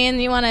money, and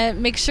you want to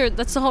make sure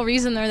that's the whole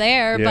reason they're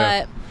there.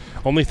 Yeah. But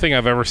only thing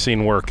I've ever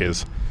seen work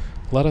is,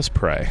 let us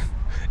pray.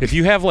 If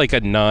you have like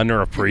a nun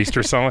or a priest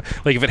or something,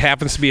 like if it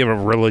happens to be of a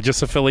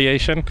religious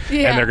affiliation,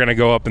 and they're going to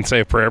go up and say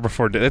a prayer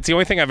before, that's the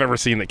only thing I've ever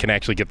seen that can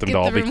actually get them to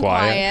all be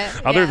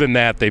quiet. Other than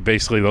that,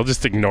 they'll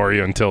just ignore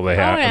you until they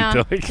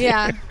have.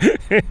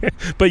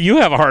 But you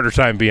have a harder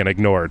time being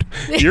ignored.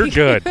 You're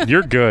good.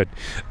 You're good.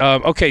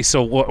 Okay,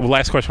 so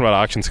last question about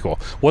auction school.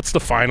 What's the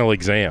final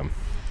exam?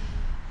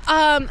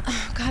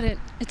 God,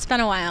 it's been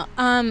a while.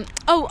 I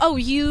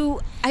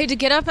had to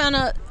get up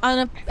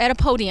at a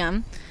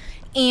podium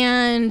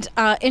and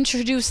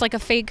introduce like a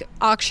fake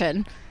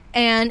auction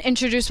and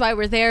introduce why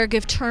we're there,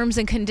 give terms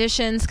and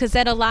conditions, because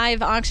at a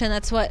live auction,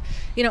 that's what,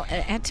 you know,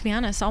 and to be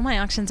honest, all my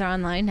auctions are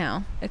online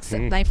now,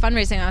 except my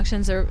fundraising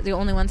auctions are the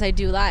only ones I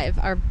do live.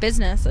 Our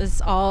business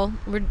is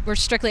we're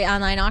strictly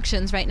online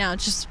auctions right now.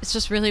 It's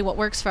just really what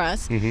works for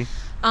us.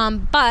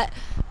 But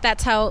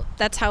that's how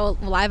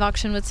live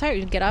auction would start.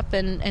 You'd get up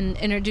and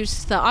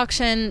introduce the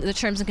auction, the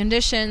terms and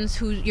conditions,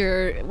 who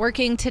you're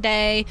working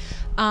today,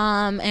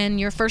 and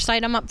your first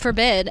item up for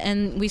bid.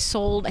 And I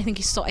sold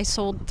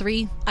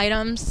 3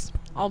 items,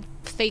 all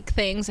fake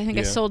things. I think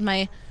I sold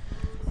one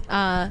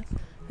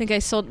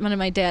of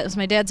my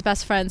dad's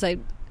best friends.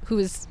 Who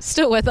is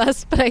still with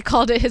us, but I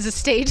called it his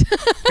estate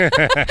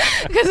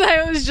because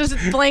I was just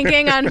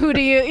blanking on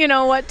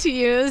what to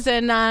use.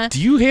 And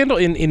do you handle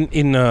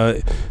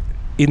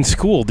in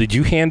school? Did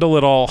you handle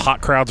it all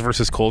hot crowds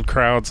versus cold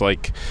crowds?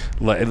 Like,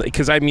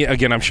 because I mean,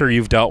 again, I'm sure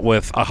you've dealt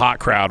with a hot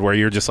crowd where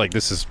you're just like,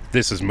 this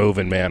is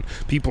moving, man.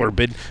 People are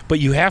bid, but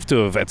you have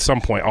to have at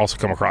some point also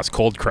come across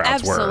cold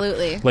crowds.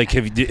 Absolutely.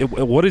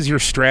 What is your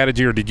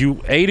strategy, or did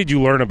you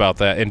learn about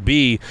that, and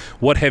B,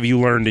 what have you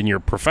learned in your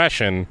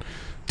profession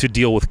to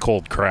deal with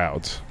cold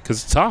crowds?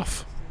 Because it's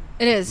tough.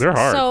 It is. They're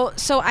hard.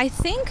 So I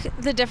think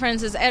the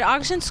difference is at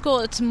auction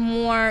school, it's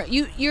more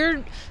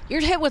you're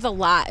hit with a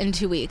lot in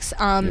 2 weeks.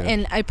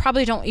 And I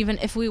probably don't even,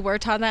 if we were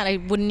taught that, I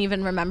wouldn't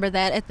even remember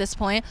that at this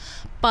point.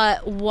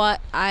 But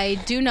what I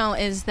do know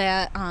is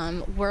that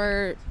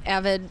we're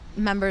avid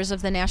members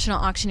of the National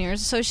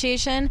Auctioneers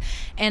Association,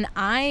 and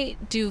I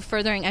do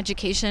furthering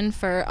education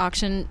for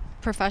auction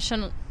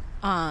professional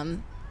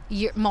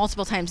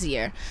multiple times a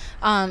year.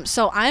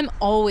 So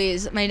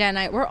my dad and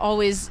I, we're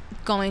always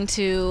going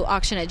to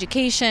auction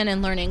education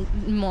and learning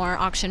more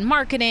auction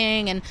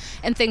marketing and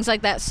things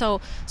like that. So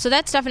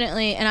that's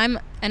definitely, and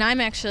I'm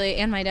actually,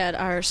 and my dad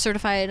are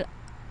certified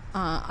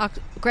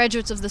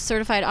graduates of the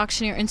Certified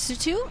Auctioneer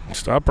Institute.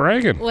 Stop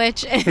bragging.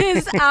 Which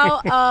is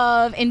out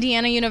of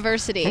Indiana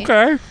University.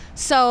 Okay.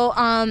 So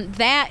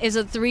that is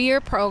a 3-year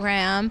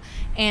program,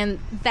 and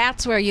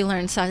that's where you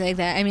learn stuff like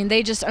that. I mean,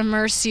 they just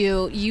immerse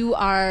you. You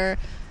are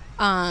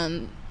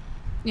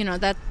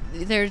that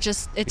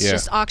it's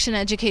just auction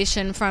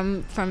education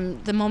from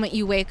the moment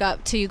you wake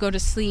up till you go to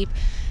sleep.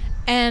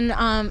 And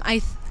I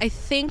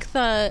think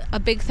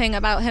a big thing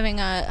about having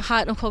a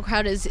hot and cold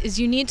crowd is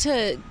you need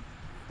to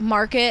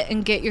market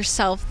and get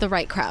yourself the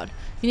right crowd.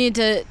 You need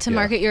to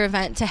market your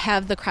event to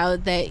have the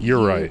crowd that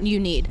you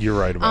need. You're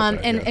right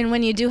about that. And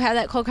when you do have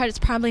that cold crowd, it's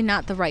probably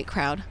not the right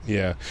crowd.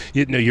 Yeah.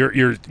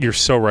 You're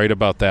so right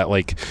about that.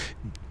 Like,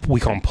 we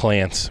call them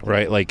plants,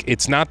 right? Like,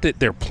 it's not that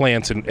they're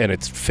plants and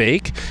it's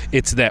fake.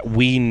 It's that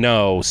we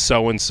know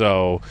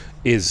so-and-so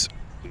is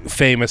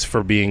famous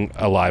for being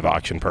a live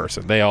auction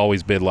person. They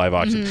always bid live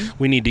auction. Mm-hmm.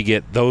 We need to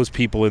get those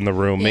people in the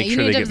room. Make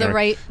sure they get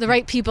the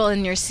right people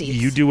in your seats.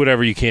 You do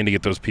whatever you can to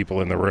get those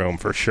people in the room,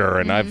 for sure.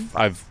 And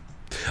I've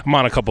I'm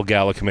on a couple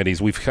gala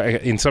committees. We've,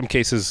 in some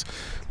cases,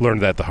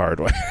 learned that the hard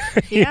way.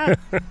 Yeah.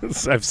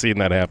 I've seen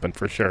that happen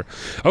for sure.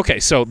 Okay,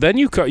 so then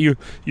you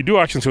do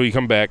auctions, so you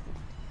come back.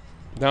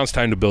 Now it's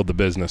time to build the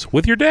business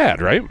with your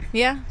dad, right?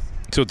 Yeah.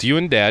 So it's you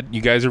and Dad.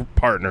 You guys are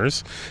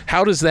partners.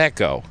 How does that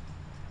go?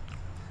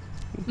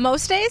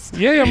 Most days?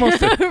 Yeah, most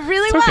days.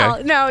 Really It's well.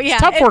 okay. No, yeah.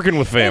 It's tough working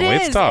with family.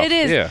 It is, It's tough. It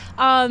is.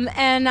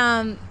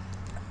 Yeah.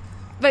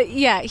 But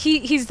yeah,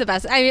 he's the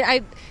best.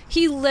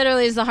 He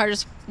literally is the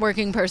hardest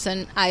working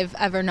person I've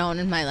ever known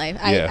in my life.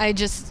 Yeah.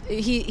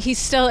 He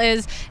still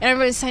is. And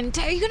everybody's saying,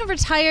 "Are you going to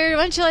retire?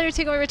 Why don't you let her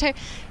take over retire?"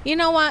 You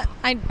know what?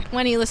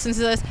 When he listens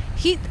to this,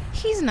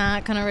 he's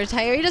not going to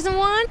retire. He doesn't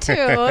want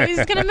to.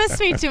 He's going to miss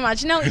me too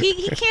much. No,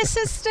 he can't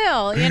sit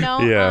still, you know?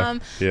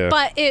 Yeah.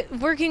 But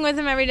working with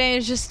him every day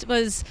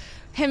was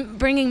him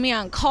bringing me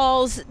on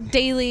calls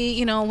daily,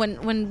 you know,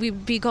 when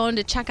we'd be going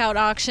to check out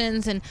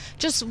auctions, and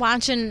just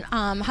watching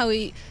how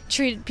he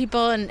treated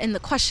people and the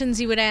questions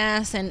he would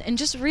ask, and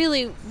just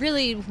really,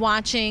 really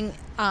watching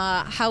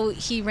how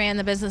he ran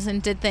the business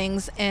and did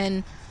things.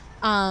 And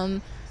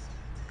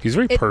he's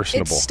very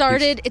personable.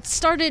 It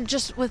started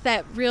just with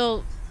that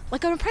real,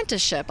 like an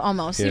apprenticeship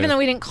almost, Yeah. even though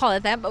we didn't call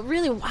it that, but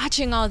really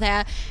watching all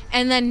that.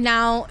 And then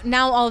now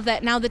all of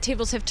that, now the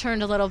tables have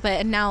turned a little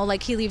bit, and now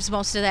like he leaves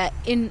most of that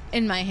in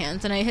my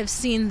hands, and I have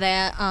seen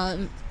that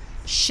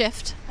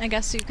shift, I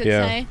guess you could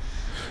say.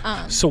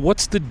 So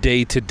what's the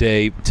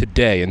day-to-day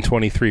today in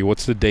 23?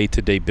 What's the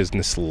day-to-day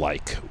business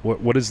like?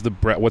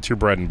 What's your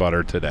bread and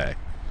butter today?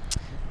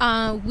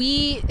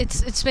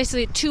 It's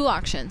basically 2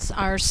 auctions.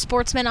 Our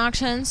sportsman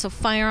auctions, so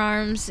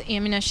firearms,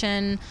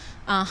 ammunition,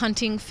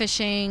 hunting,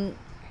 fishing,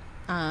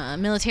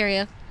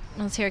 military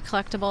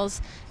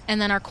collectibles, and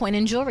then our coin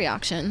and jewelry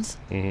auctions.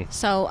 Mm-hmm.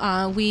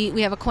 So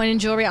we have a coin and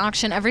jewelry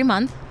auction every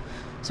month.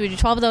 So we do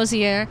 12 of those a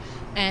year,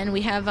 and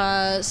we have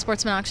a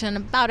sportsman auction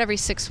about every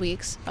 6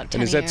 weeks, about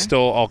 10 And is a year. that still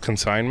all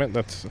consignment?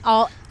 That's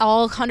all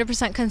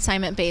 100%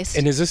 consignment based.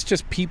 And is this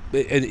just people?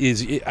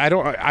 I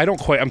don't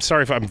quite. I'm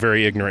sorry if I'm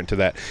very ignorant to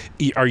that.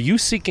 Are you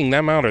seeking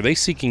them out? Are they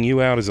seeking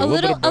you out? Is it a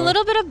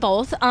little bit of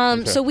both?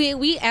 Okay. So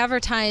we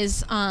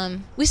advertise.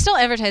 We still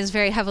advertise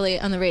very heavily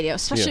on the radio,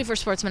 especially for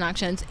sportsman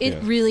auctions.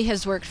 It really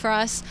has worked for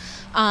us,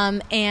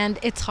 and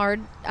it's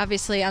hard,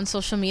 obviously, on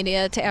social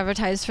media to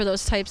advertise for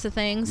those types of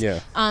things.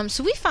 Yeah.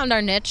 So we found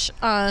our niche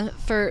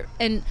for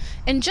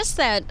just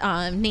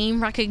that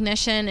name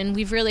recognition, and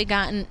we've really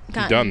gotten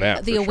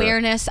the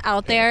awareness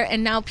out there,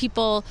 and now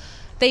people,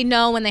 they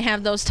know when they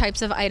have those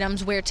types of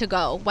items where to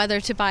go, whether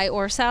to buy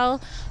or sell.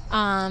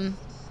 Day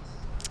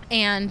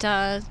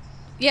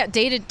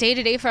to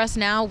day for us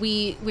now,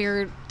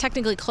 we're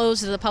technically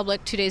closed to the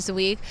public 2 days a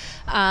week,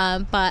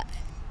 but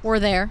we're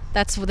there.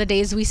 That's the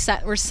days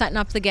we're setting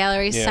up the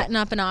gallery, setting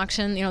up an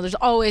auction. You know, there's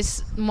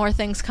always more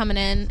things coming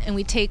in, and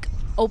we take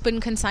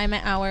open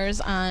consignment hours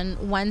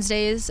on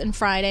Wednesdays and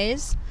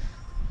Fridays,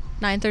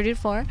 9:30 to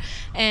 4,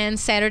 and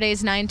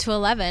Saturdays 9 to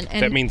 11.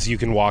 And that means you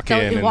can walk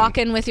in. You walk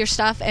in with your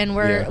stuff, and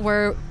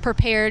we're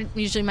prepared.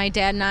 Usually, my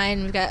dad and I,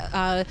 and we've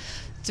got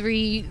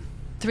three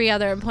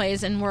other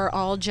employees, and we're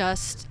all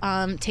just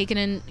taking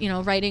in, you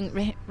know,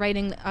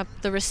 writing up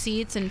the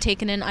receipts and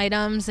taking in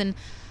items, and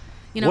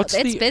you know,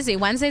 it's busy.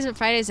 Wednesdays and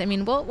Fridays. I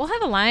mean, we'll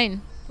have a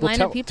line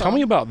of people. Tell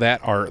me about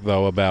that, Art,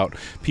 though, about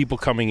people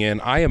coming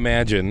in. I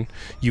imagine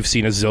you've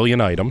seen a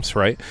zillion items,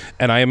 right?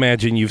 And I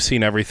imagine you've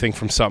seen everything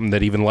from something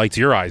that even lights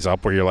your eyes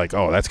up, where you're like,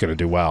 oh, that's going to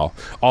do well,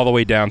 all the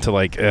way down to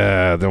like,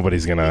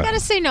 nobody's going to. You got to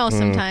say no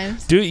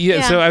sometimes. So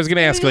I was going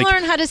to ask, you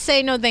learn how to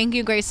say no thank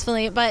you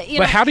gracefully. But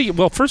how do you,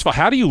 well, first of all,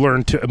 how do you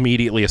learn to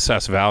immediately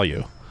assess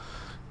value?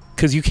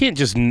 Because you can't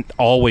just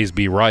always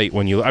be right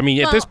when you. I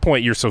mean, at this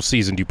point, you're so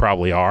seasoned, you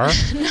probably are.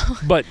 No.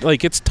 But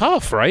like, it's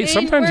tough, right?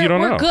 Sometimes you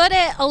don't know. We're good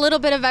at a little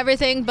bit of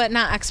everything, but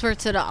not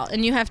experts at all.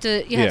 And you have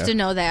to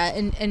know that,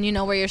 and you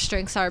know where your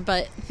strengths are.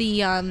 But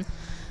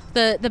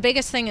the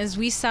biggest thing is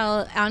we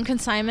sell on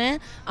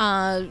consignment,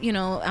 you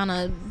know,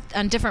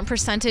 on different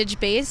percentage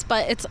base,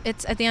 but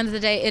it's at the end of the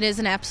day, it is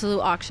an absolute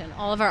auction.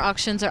 All of our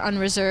auctions are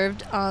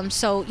unreserved.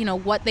 So, you know,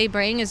 what they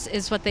bring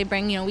is what they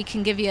bring. You know, we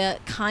can give you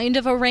kind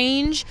of a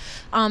range,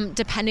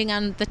 depending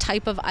on the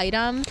type of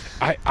item.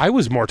 I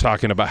was more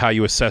talking about how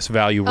you assess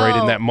value right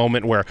in that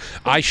moment where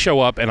I show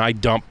up and I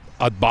dump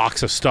a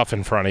box of stuff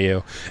in front of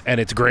you, and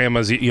it's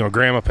grandma's, you know,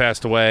 grandma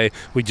passed away,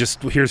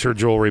 here's her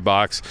jewelry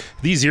box,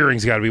 these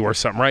earrings got to be worth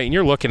something, right? And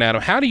you're looking at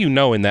them. How do you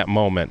know in that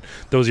moment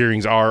those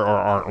earrings are or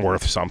aren't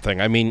worth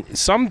something? I mean,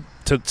 some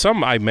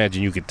I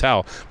imagine you could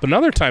tell, but in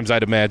other times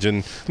I'd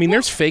imagine, I mean,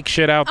 there's fake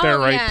shit out there,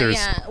 right?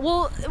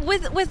 Well,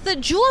 with the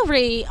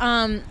jewelry,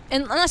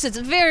 unless it's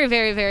very,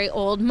 very, very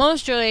old,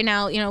 most jewelry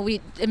now, you know, we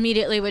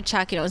immediately would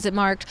check, you know, is it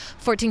marked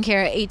 14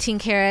 karat, 18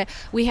 karat?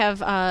 We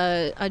have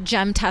a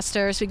gem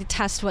tester, so we can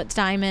test what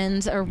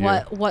diamonds or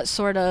what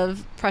sort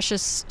of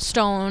precious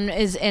stone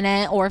is in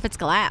it, or if it's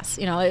glass,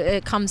 you know,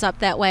 it comes up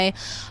that way.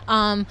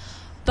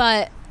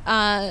 But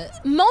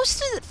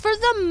for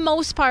the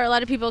most part, a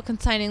lot of people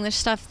consigning their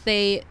stuff,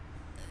 they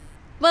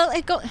Well,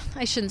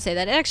 I shouldn't say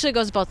that. It actually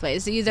goes both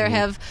ways. You either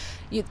have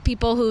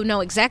people who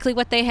know exactly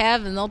what they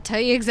have, and they'll tell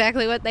you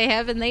exactly what they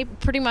have, and they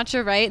pretty much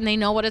are right, and they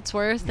know what it's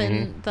worth,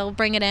 and they'll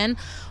bring it in.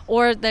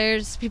 Or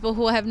there's people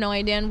who have no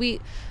idea, and we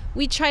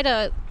try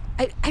to.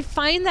 I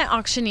find that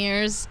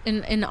auctioneers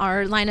in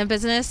our line of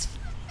business,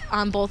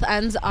 on both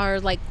ends, are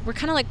like, we're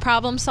kind of like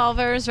problem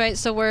solvers, right?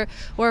 So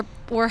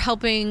we're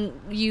helping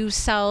you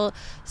sell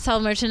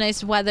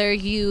merchandise, whether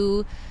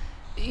you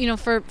know,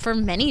 for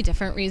many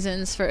different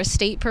reasons, for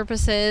estate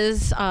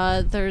purposes.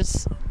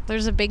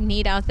 There's a big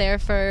need out there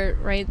for,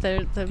 right,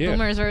 the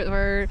boomers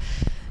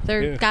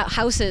they've got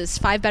houses,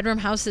 5-bedroom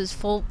houses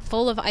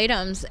full of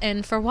items,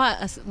 and for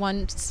what?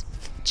 One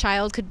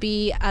child could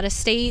be out of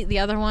state, the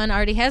other one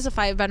already has a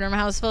 5-bedroom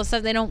house full of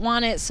stuff, they don't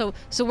want it, so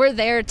we're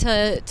there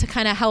to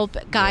kind of help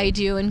guide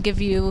you and give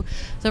you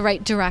the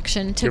right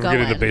direction to go in. You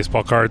ever get into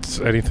baseball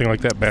cards, anything like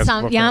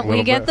that?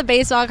 We get the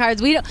baseball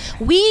cards.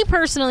 We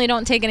personally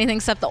don't take anything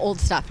except the old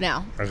stuff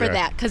now for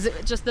that, because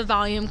just the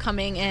volume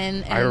coming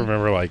in. And I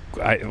remember,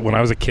 when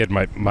I was a kid,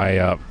 my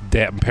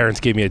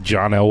parents gave me a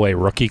John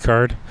Elway rookie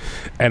card,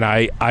 and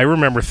I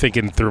remember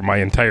thinking through my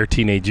entire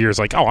teenage years,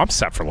 like, oh, I'm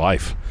set for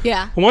life.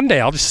 Yeah. One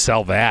day I'll just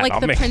sell that.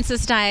 Like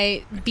Princess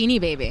Di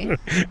Beanie Baby.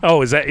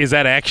 Oh, is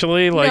that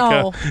actually like?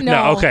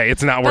 No. Okay,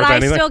 it's not worth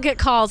anything. But I still get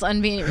calls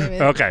on Beanie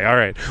Baby. Okay, all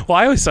right. Well,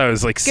 I always thought it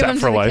was like set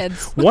for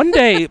life. One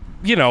day,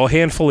 a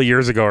handful of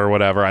years ago or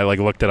whatever, I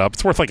looked it up.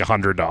 It's worth like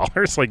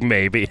 $100, like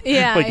maybe.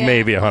 Yeah.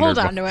 Maybe $100. Hold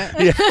on to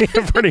it.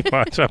 Yeah, pretty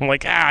much. I'm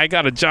like, I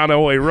got a John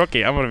Elway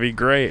rookie. I'm gonna be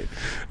great.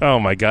 Oh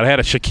my God, I had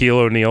a Shaquille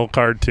O'Neal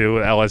card too,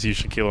 LSU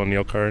Shaquille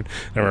O'Neal card.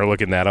 I remember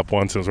looking that up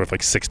once. It was worth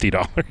like $60,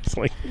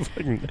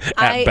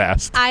 at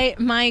best.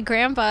 My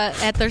grandpa,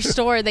 at their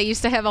store, they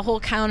used to have a whole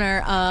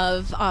counter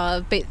of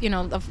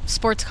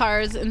sports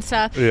cars and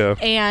stuff. Yeah.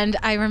 And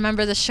I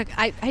remember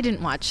I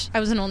didn't watch. I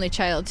was an only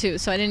child too,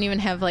 so I didn't even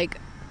have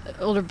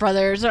older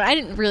brothers, or I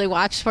didn't really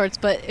watch sports,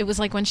 but it was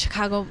like when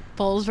Chicago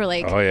Bulls were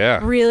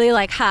really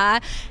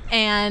hot,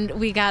 and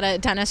we got a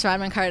Dennis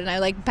Rodman card, and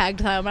I begged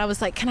them. I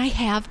was like, can I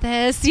have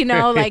this? And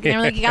they're like,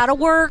 you gotta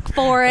work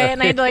for it,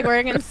 and I had to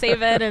work and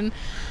save it, and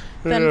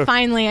then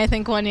finally, I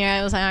think one year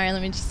I was like, all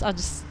right, I'll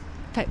just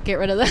get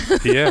rid of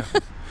this. Yeah.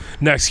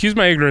 Now, excuse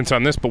my ignorance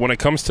on this, but when it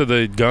comes to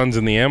the guns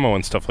and the ammo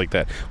and stuff like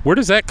that, where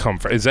does that come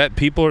from? Is that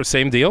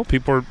same deal?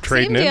 People are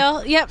trading in? Same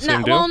deal. Yep.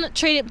 Not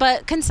trade it,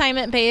 but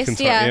consignment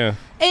based. Yeah.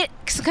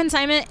 It's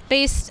consignment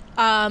based,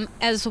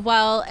 as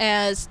well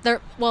as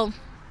they're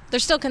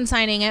still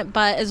consigning it,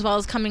 but as well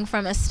as coming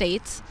from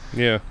estates.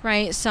 Yeah.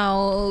 Right.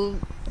 So,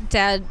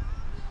 dad,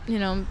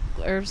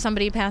 or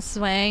somebody passes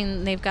away,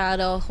 and they've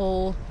got a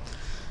whole.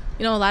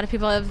 A lot of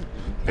people have.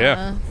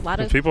 A lot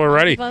of people are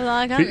ready. People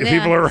are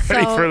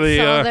ready for the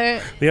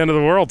end of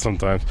the world.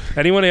 Sometimes.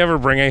 Anyone ever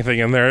bring anything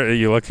in there?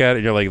 You look at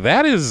it, you're like,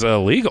 that is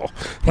illegal.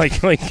 Like.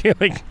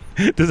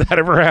 Does that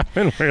ever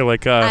happen? Where you're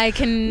like, I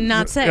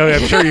cannot say.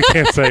 I'm sure you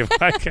can't say.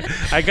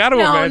 I got to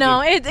imagine.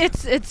 No,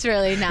 it's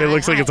really not. It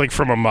looks like it's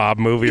from a mob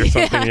movie or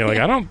something. You're like,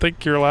 I don't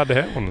think you're allowed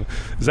to have one.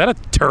 Is that a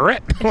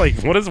turret?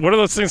 What are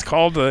those things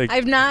called?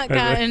 I've not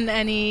gotten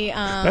any.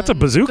 That's a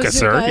bazooka,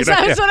 sir.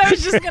 That's what I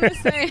was just gonna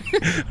say.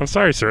 I'm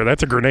sorry, sir.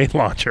 That's a grenade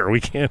launcher. We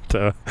can't.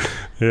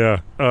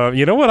 Yeah.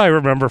 You know what I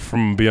remember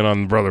from being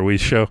on the Brother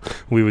Weiss show?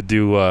 We would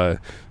do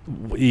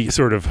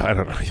sort of. I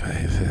don't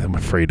know. I'm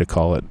afraid to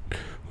call it.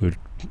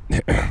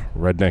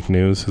 Redneck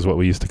news is what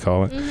we used to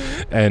call it.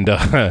 Mm-hmm.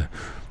 And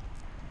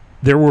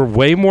there were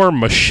way more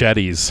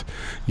machetes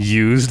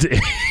used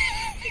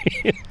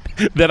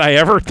that I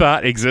ever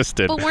thought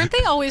existed. But weren't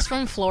they always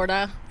from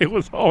Florida? It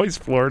was always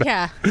Florida.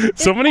 Yeah.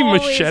 So many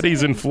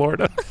machetes in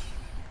Florida.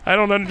 I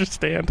don't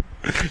understand.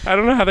 I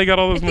don't know how they got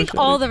all those machetes. I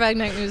think all the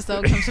redneck news,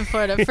 though, comes from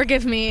Florida.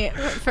 Forgive me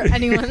for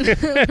anyone.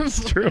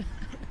 It's true.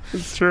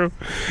 It's true.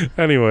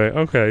 Anyway,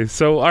 okay.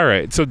 So, all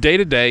right. So, day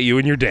to day, you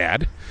and your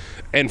dad.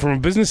 And from a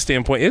business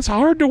standpoint, it's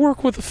hard to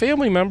work with a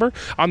family member.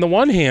 On the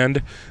one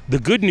hand, the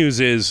good news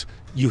is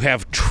you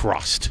have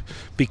trust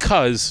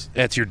because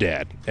that's your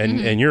dad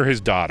and you're his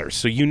daughter.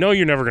 So you're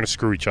never going to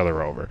screw each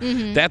other over.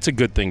 Mm-hmm. That's a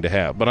good thing to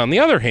have. But on the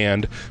other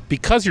hand,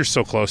 because you're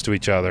so close to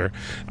each other,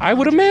 I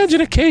would imagine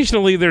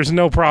occasionally there's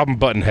no problem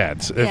butting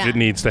heads if it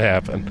needs to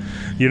happen.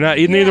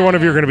 Neither one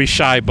of you are going to be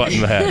shy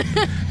butting the head.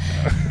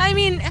 I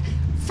mean,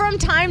 from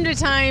time to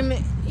time,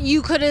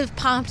 you could have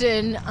popped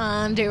in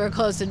Day We're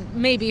Closed and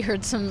maybe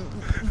heard some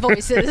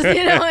voices,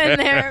 in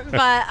there,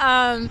 but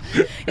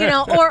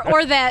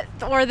or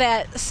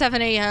that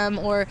 7 a.m.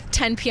 or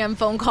 10 p.m.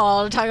 phone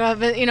call to talk about,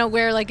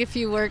 where if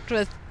you worked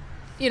with,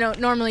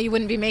 normally you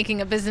wouldn't be making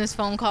a business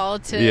phone call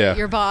to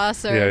your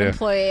boss or an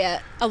employee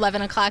at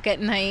 11 o'clock at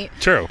night.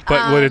 True,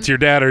 but when it's your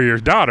dad or your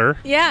daughter,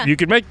 you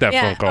can make that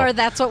phone call. Or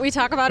that's what we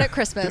talk about at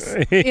Christmas.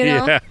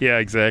 Yeah,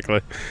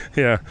 exactly.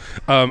 Yeah.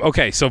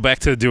 Okay, so back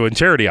to doing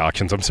charity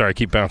auctions. I'm sorry, I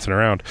keep bouncing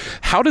around.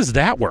 How does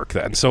that work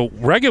then? So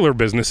regular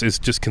business is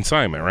just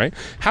consignment, right?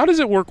 How does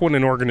it work when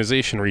an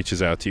organization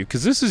reaches out to you?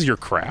 Because this is your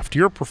craft.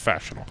 You're a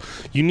professional.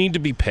 You need to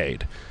be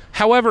paid.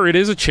 However, it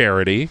is a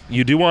charity.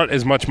 You do want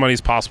as much money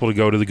as possible to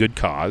go to the good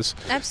cause.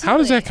 Absolutely. How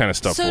does that kind of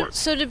stuff work?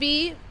 So to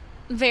be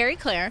very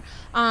clear.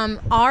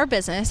 Our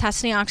business,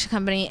 Hessney Auction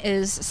Company,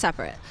 is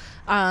separate.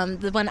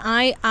 When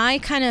I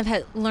kind of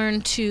had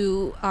learned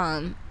to,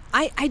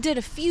 I did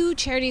a few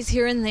charities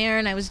here and there,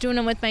 and I was doing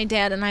them with my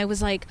dad, and I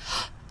was like,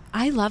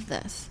 I love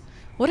this.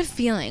 What a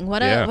feeling!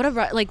 What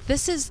a like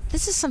this is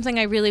something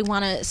I really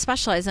want to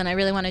specialize in. I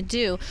really want to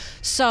do.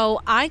 So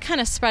I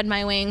kind of spread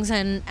my wings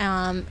and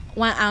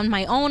went on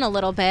my own a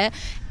little bit,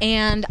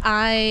 and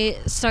I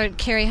started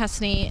Carrie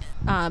Hessney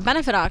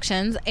benefit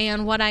auctions.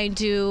 And what I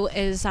do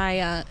is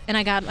I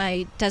got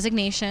my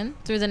designation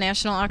through the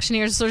National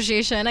Auctioneers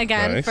Association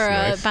again for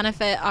a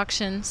benefit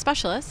auction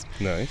specialist.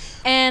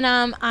 Nice. And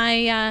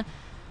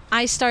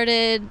I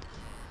started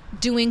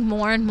doing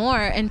more and more,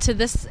 and to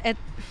this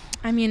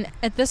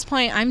at this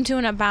point, I'm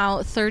doing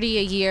about 30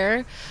 a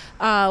year,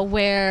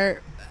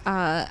 where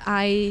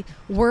I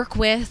work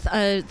with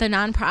the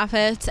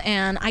nonprofits,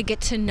 and I get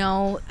to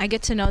know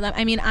them.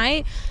 I mean,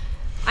 I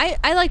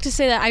like to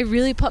say that I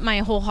really put my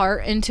whole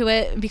heart into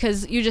it,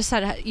 because you just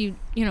said you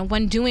know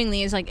when doing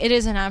these, like, it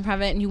is a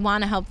nonprofit and you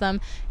want to help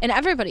them, and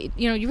everybody,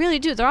 you really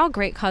do. They're all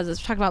great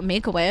causes. Talk about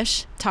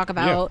Make-A-Wish, talk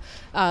about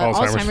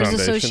Alzheimer's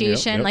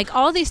Association, yep. Like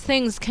all these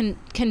things can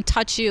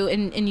touch you,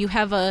 and you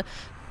have a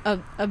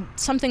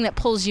something that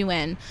pulls you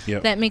in,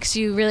 yep. that makes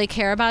you really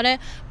care about it.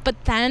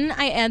 But then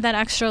I add that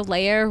extra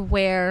layer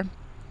where,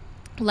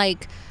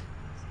 like,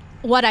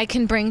 what I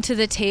can bring to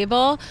the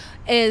table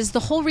is the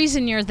whole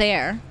reason you're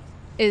there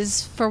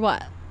is for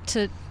what?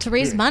 To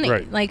raise money.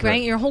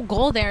 Right? Your whole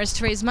goal there is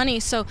to raise money.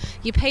 So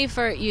you pay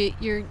for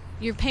you're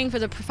paying for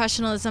the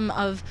professionalism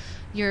of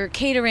your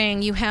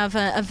catering. You have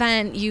an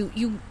event.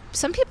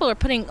 Some people are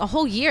putting a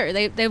whole year.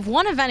 They have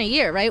one event a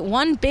year, right?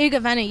 One big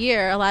event a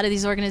year, a lot of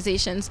these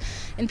organizations.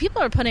 And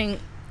people are putting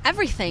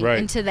everything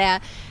into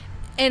that.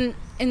 And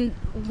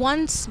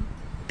one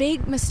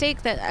big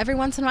mistake that every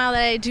once in a while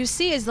that I do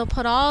see is they'll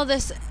put all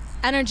this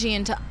energy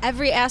into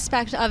every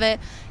aspect of it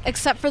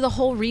except for the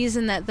whole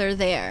reason that they're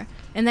there.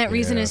 And that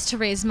reason is to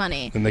raise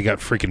money. And they got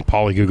freaking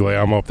Pauly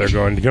Guglielmo up there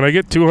going, can I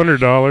get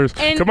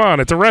 $200? Come on,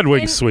 it's a Red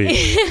Wing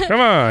suite. Come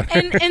on.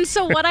 And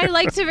so what I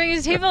like to bring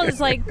to the table is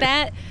like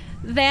that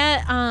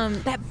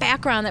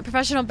background, that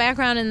professional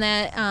background, and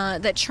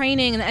that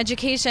training and the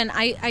education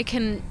I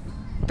can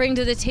bring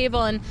to the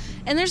table, and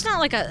there's not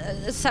like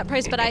a set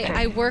price, but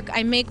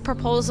I make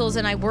proposals,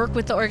 and I work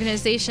with the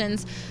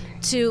organizations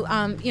to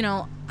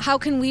how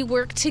can we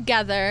work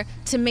together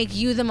to make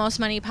you the most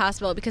money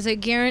possible, because I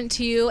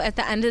guarantee you at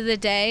the end of the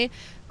day,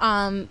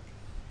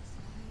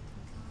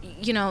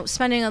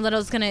 spending a little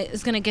is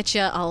gonna get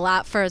you a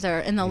lot further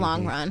in the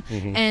long run.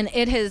 Mm-hmm. And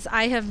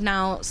I have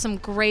now some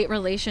great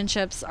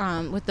relationships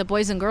with the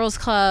Boys and Girls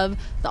Club,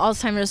 the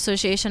Alzheimer's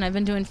Association I've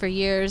been doing for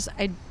years.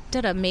 I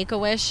did a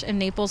Make-A-Wish in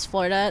Naples,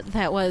 Florida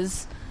that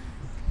was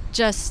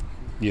just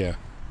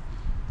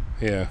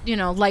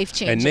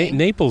life-changing. And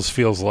Naples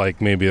feels like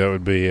maybe that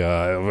would be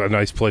a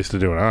nice place to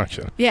do an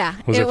auction. Yeah.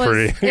 Was it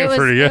pretty good?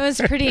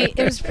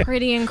 It was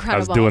pretty incredible. I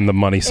was doing the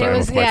money sign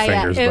with my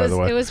fingers, by the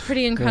way. It was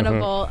pretty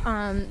incredible.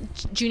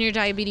 Junior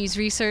Diabetes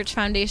Research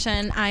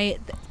Foundation, I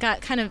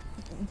got kind of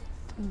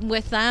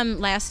with them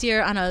last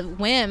year on a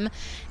whim,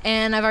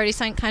 and I've already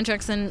signed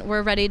contracts, and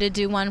we're ready to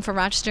do one for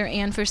Rochester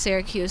and for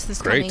Syracuse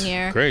this coming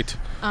year. Great.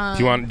 Do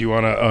you want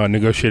to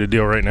negotiate a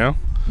deal right now?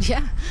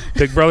 Yeah.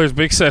 Big Brothers,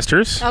 Big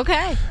Sisters.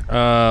 Okay.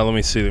 Let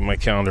me see my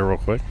calendar real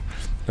quick.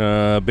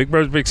 Big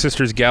Brothers, Big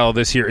Sisters Gala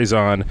this year is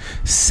on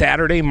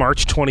Saturday,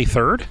 March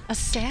 23rd. A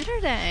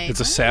Saturday. It's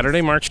a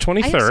Saturday, March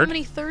 23rd. I have so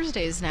many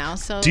Thursdays now.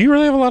 So. Do you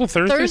really have a lot of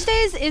Thursdays?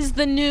 Thursdays is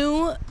the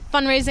new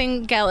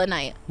fundraising gala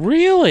night.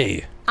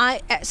 Really?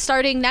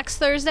 Starting next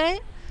Thursday,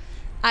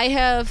 I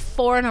have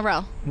 4 in a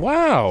row.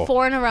 Wow.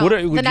 4 in a row.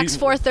 The next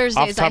 4 Thursdays.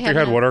 Off the top of your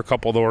head, what are a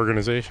couple of the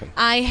organizations?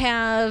 I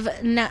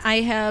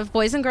have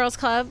Boys and Girls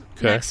Club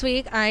next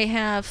week. I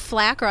have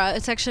FLACRA.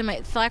 It's actually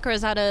FLACRA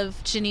is out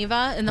of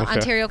Geneva in the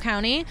Ontario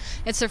County.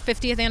 It's their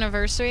 50th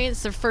anniversary.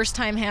 It's their first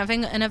time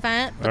having an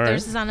event, but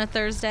theirs is on a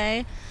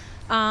Thursday.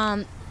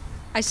 I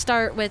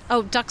start with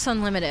Ducks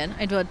Unlimited.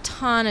 I do a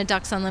ton of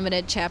Ducks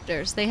Unlimited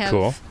chapters. They have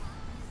cool.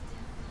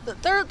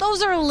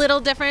 Those are a little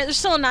different. They're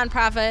still a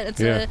nonprofit.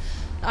 It's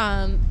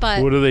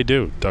but what do they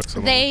do, Ducks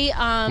Unlimited? They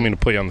I mean to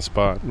put you on the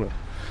spot. You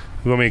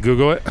want me to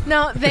Google it?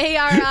 No, they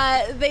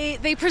are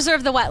they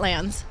preserve the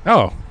wetlands.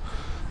 Oh.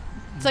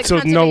 It's like so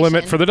no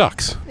limit for the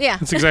ducks. Yeah.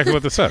 That's exactly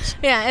what this says.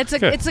 Yeah, it's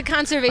a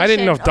conservation. I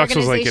didn't know if ducks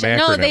was like an acronym.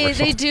 No,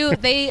 they do.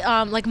 They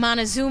like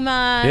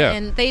Montezuma,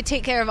 and they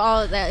take care of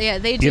all of that. Yeah,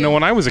 they do. You know,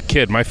 when I was a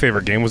kid, my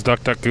favorite game was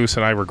Duck, Duck, Goose,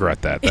 and I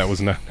regret that. That was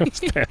not. It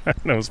was bad.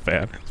 That was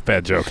bad. It's a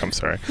bad joke. I'm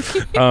sorry.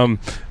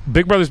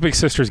 Big Brothers Big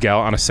Sisters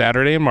Gala on a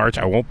Saturday in March.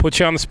 I won't put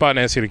you on the spot and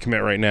ask you to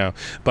commit right now,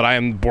 but I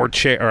am board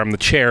chair, or I'm the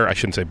chair. I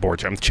shouldn't say board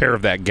chair. I'm the chair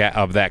of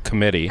that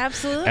committee.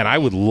 Absolutely. And I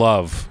would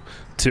love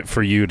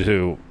for you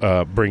to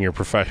bring your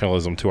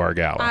professionalism to our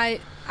gala.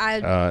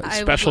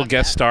 Special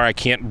guest star. I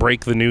can't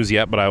break the news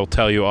yet, but I will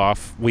tell you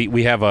off.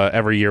 We have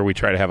every year we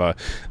try to have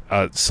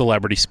a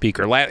celebrity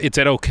speaker. It's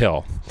at Oak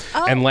Hill,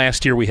 and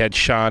last year we had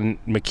Sean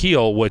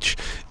McKeel, which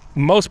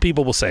most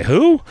people will say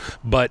who,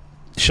 but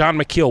Sean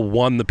McKeel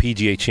won the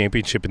PGA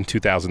Championship in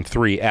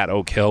 2003 at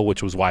Oak Hill,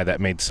 which was why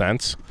that made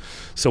sense.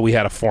 So we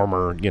had a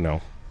former,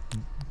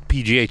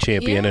 PGA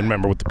champion, and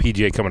remember with the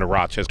PGA coming to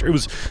Rochester, it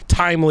was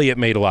timely. It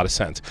made a lot of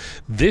sense.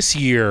 This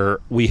year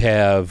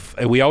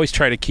we always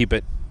try to keep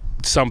it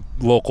some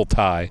local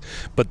tie,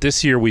 but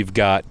this year we've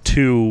got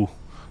 2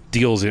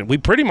 deals in. We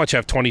pretty much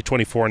have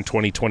 2024 and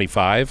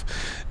 2025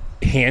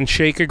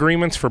 handshake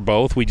agreements for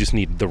both. We just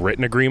need the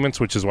written agreements,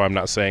 which is why I'm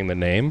not saying the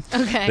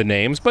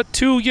names, but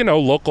 2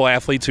 local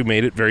athletes who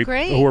made it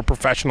who are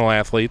professional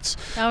athletes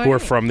who are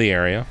from the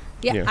area.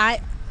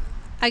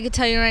 I could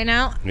tell you right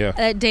now,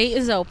 that date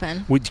is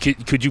open.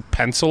 Could you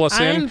pencil us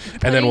in,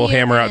 and then we'll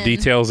hammer out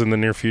details in the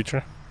near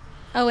future?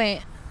 Oh,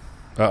 wait.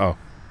 Uh-oh.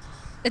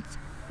 It's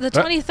the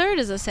 23rd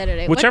is a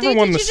Saturday. Whichever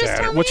one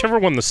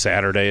the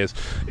Saturday is.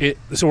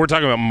 So we're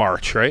talking about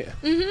March, right?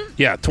 Mm-hmm.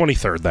 Yeah,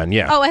 23rd then,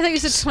 yeah. Oh, I thought you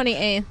said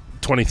 28th.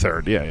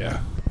 23rd, yeah.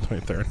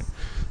 23rd.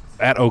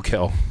 At Oak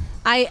Hill.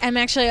 I'm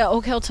actually at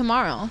Oak Hill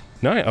tomorrow.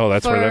 No,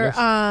 that's where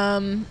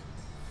that is.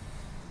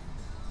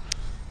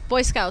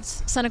 Boy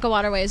Scouts, Seneca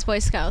Waterways Boy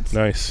Scouts.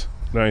 Nice.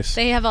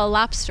 They have a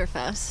lobster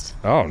fest.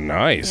 Oh,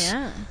 nice.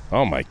 Yeah.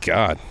 Oh, my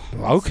God.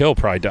 Oak Hill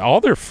probably, all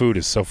their food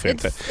is so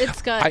fantastic.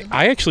 It's good.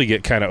 I actually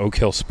get kind of Oak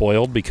Hill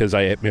spoiled because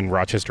I am in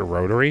Rochester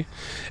Rotary,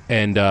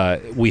 and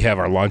we have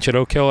our lunch at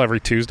Oak Hill every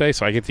Tuesday,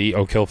 so I get to eat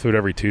Oak Hill food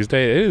every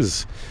Tuesday. It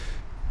is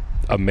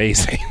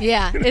amazing.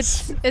 Yeah,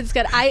 it's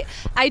good.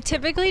 I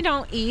typically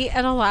don't eat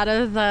at a lot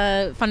of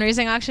the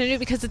fundraising auction I do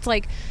because it's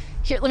like,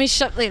 here, let me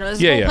shut. This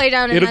whole play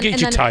down. It'll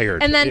get you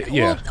tired. And then,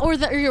 or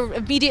you're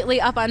immediately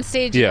up on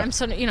stage. Yeah. And I'm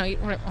so, you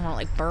want to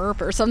like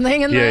burp or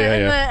something. Or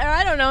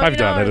I don't know. I've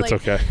done it. It's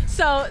okay.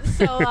 So.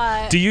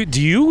 Do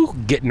you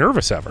get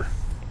nervous ever?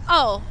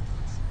 Oh,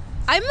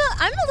 I'm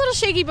a little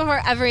shaky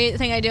before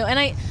everything I do, and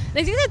I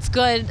think that's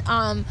good.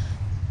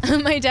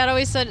 My dad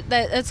always said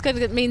that's good.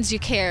 It means you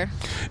care.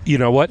 You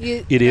know what?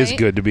 It is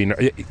good to be.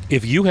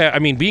 If you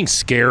have, being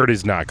scared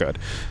is not good.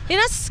 You're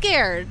not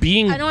scared.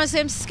 I don't want to say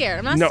I'm scared.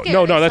 I'm not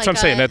scared. No. That's what I'm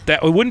saying.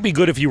 That it wouldn't be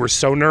good if you were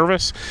so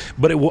nervous,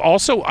 but it will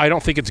also. I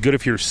don't think it's good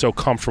if you're so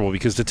comfortable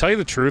because to tell you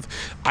the truth,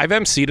 I've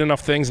emceed enough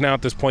things now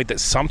at this point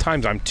that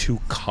sometimes I'm too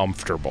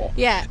comfortable.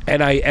 Yeah.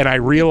 And I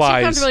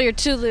realize you're too comfortable. You're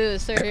too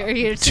loose. Or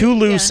you're too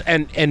loose,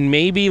 and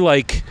maybe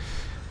like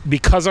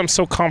because I'm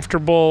so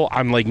comfortable,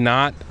 I'm like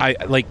not.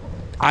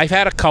 I've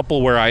had a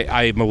couple where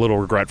I'm a little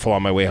regretful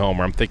on my way home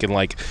where I'm thinking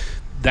like,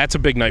 that's a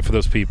big night for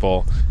those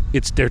people.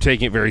 They're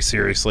taking it very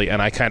seriously,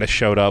 and I kind of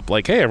showed up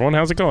like, hey, everyone,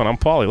 how's it going? I'm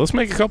Pauly. Let's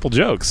make a couple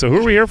jokes. So who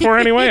are we here for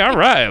anyway? All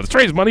right, let's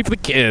raise money for the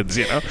kids,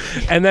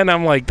 And then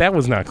I'm like, that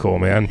was not cool,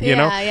 man, you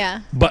know?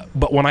 Yeah.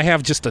 But when I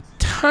have just a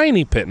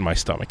tiny pit in my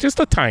stomach, just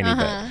a tiny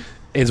bit,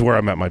 is where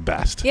I'm at my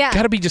best. Yeah.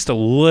 Got to be just a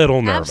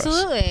little nervous.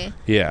 Absolutely.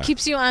 Yeah.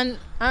 Keeps you on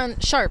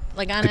sharp,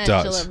 like on edge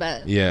a little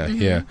bit. Yeah,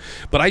 yeah.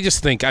 But I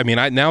just think,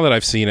 now that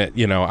I've seen it,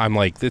 I'm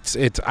like, it's.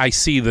 I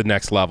see the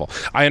next level.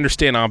 I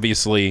understand,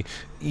 obviously,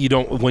 you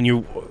don't, when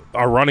you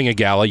are running a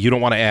gala, you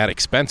don't want to add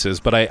expenses,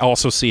 but I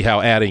also see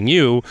how adding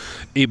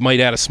it might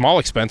add a small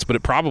expense, but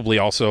it probably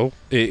also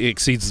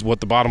exceeds what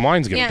the bottom line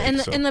is going to be.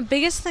 Yeah, and the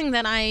biggest thing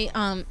that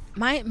my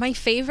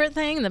favorite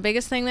thing, the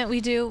biggest thing that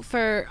we do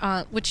for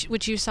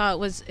which you saw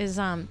is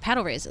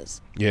paddle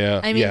raises.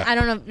 Yeah. I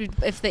don't know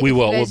if they.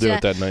 We'll do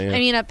it that night.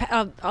 Yeah.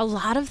 A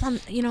lot of them,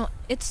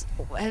 it's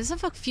as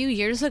of a few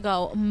years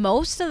ago,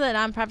 most of the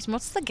nonprofits,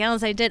 most of the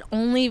galas I did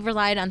only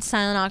relied on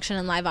silent auction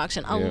and live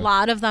auction. A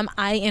lot of them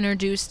I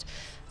introduced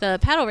the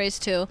paddle raise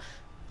to,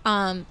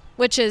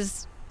 which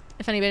is,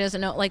 if anybody doesn't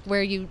know, like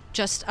where you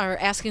just are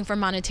asking for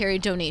monetary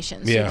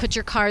donations. So you put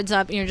your cards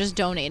up and you're just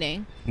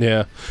donating.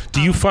 Yeah. Do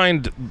you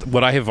find,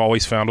 what I have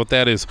always found with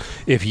that is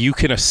if you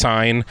can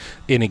assign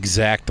an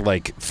exact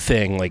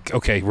thing,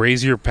 okay,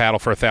 raise your paddle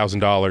for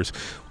 $1,000,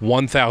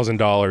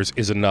 $1,000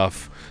 is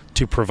enough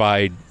to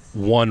provide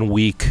 1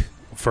 week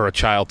for a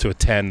child to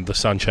attend the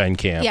Sunshine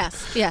Camp.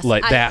 Yes.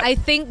 Like that. I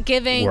think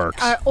giving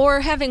or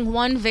having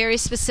one very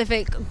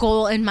specific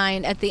goal in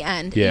mind at the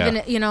end.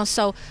 Yeah. Even,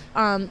 so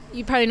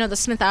you probably know the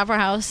Smith Opera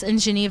House in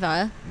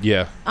Geneva.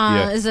 Yeah.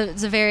 It's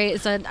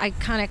an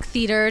iconic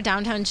theater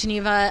downtown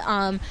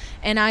Geneva.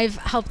 And I've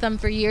helped them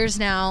for years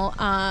now.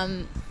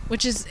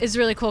 Which is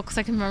really cool because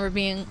I can remember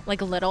being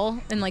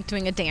little and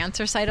doing a dance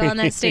recital on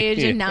that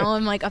stage, and now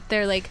I'm up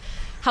there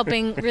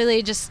helping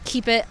really just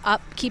keep it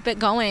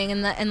going.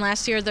 And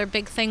last year their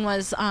big thing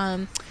was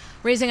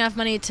raising enough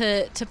money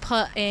to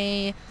put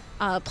a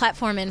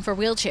platform in for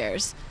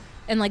wheelchairs.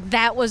 And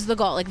that was the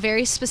goal,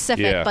 very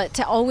specific, but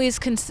to always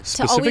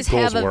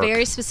have a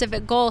very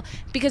specific goal,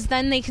 because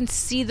then they can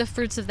see the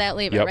fruits of that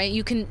labor, right?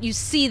 You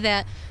see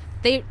that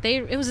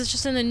it was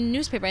just in the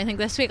newspaper, I think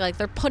this week,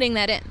 they're putting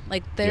that in,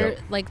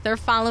 they're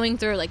following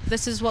through,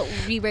 this is what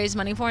we raise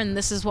money for and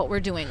this is what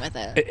we're doing with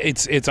it.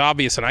 It's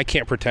obvious, and I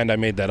can't pretend I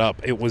made that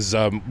up. It was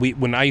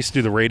when I used to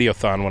do the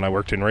radiothon when I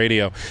worked in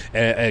radio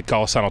at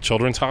Golisano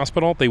Children's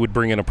Hospital, they would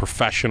bring in a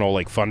professional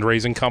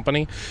fundraising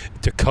company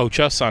to coach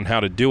us on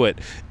how to do it,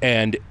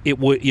 and it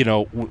would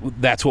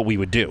that's what we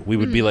would do. We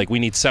would be we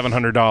need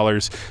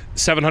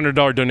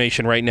 $700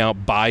 donation right now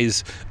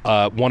buys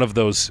one of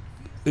those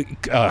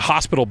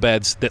hospital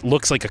beds that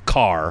looks like a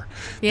car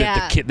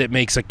that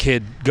makes a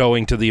kid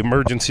going to the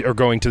emergency or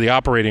going to the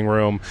operating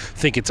room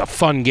think it's a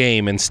fun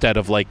game instead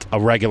of like a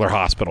regular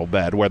hospital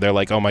bed where they're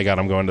like, oh my God,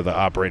 I'm going to the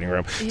operating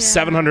room.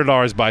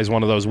 $700 buys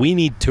one of those. We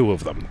need 2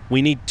 of them.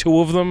 We need 2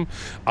 of them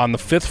on the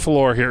 5th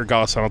floor here at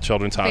Golisano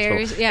Children's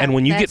Hospital. And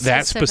when you get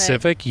that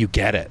specific, you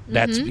get it.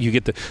 That's you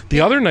get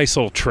the other nice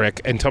little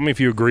trick, and tell me if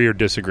you agree or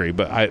disagree,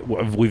 but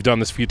we've done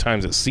this a few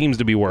times. It seems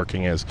to be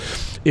working is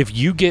if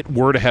you get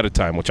word ahead of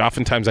time, which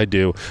oftentimes I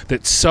do,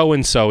 that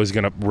so-and-so is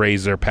going to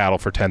raise their paddle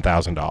for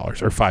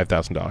 $10,000 or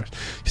 $5,000.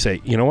 You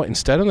say, you know what,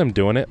 instead of them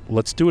doing it,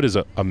 let's do it as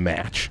a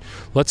match.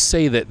 Let's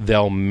say that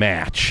they'll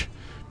match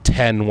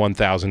 10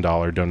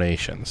 $1,000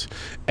 donations.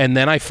 And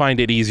then I find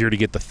it easier to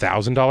get the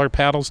 $1,000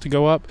 paddles to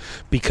go up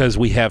because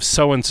we have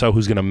so-and-so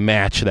who's going to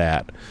match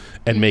that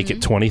and make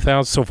it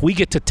 20,000. So if we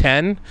get to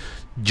 10,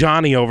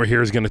 Johnny over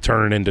here is going to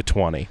turn it into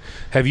 20.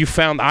 Have you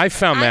found? I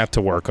found that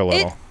to work a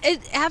little.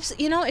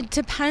 It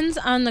depends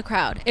on the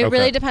crowd. It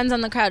really depends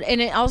on the crowd,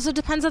 and it also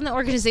depends on the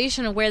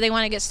organization of where they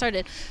want to get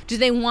started. Do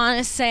they want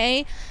to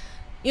say,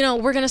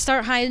 we're going to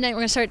start high tonight. We're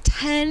going to start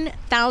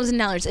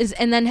 $10,000,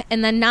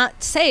 and then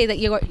not say that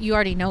you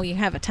already know you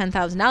have a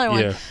 $10,000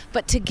 one,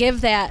 but to give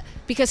that,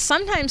 because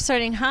sometimes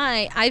starting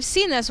high, I've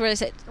seen this where I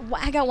said,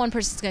 well, I got one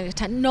person's going to get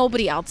 10,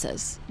 nobody else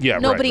is.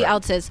 Nobody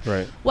else is.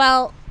 Right.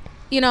 Well,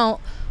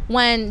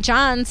 when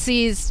John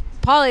sees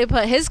Pauly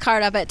put his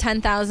card up at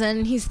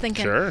 10,000, he's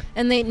thinking,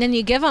 and then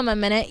you give him a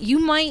minute, you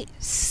might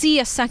see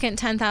a second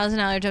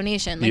 $10,000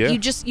 donation.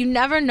 Like you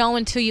never know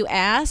until you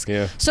ask.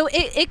 Yeah. So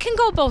it can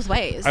go both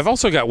ways. I've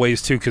also got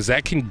ways too, because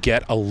that can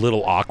get a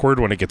little awkward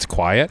when it gets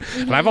quiet.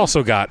 And I've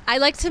also got. I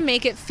like to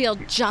make it feel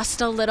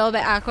just a little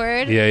bit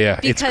awkward. Yeah.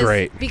 It's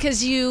great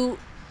because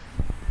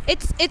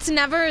It's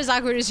never as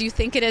awkward as you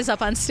think it is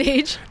up on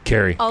stage.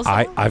 Carrie,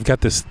 I've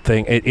got this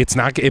thing.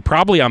 It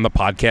probably on the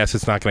podcast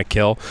it's not going to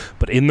kill,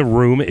 but in the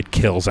room it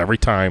kills every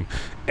time,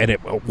 and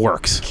it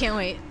works. Can't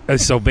wait.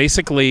 So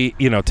basically,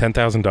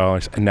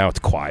 $10,000, and now it's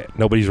quiet.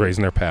 Nobody's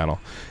raising their paddle.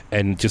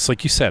 And just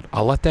like you said,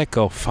 I'll let that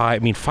go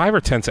 5 or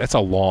 10 seconds. That's a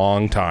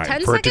long time.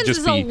 10 for seconds it to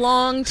just is be a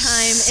long time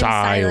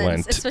silent.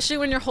 in silence, especially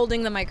when you're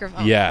holding the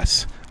microphone.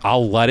 Yes.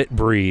 I'll let it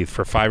breathe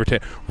for 5 or 10.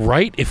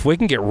 Right? If we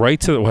can get right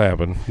to what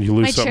happened, you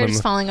lose something. My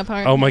chair's falling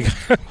apart. Oh my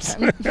God.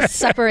 I'm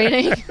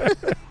separating.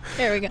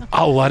 There we go.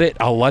 I'll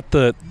let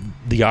the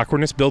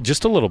awkwardness build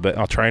just a little bit.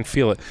 I'll try and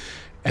feel it.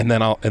 And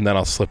then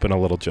I'll slip in a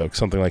little joke,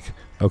 something like,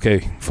 okay,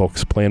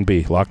 folks, plan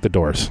B, lock the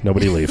doors.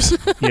 Nobody leaves,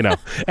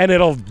 and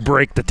it'll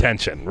break the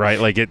tension, right?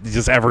 Like it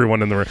just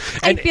everyone in the room.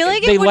 And I feel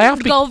like it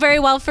wouldn't go very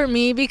well for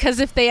me because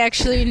if they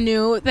actually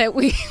knew that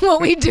what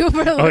we do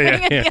for a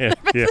living,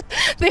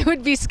 they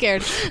would be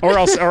scared. Or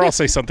I'll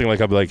say something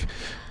like, I'll be like,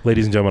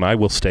 ladies and gentlemen, I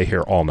will stay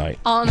here all night.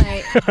 All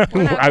night.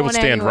 I will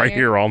stand right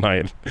here all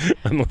night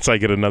unless I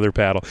get another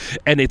paddle.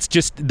 And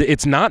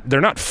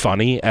they're not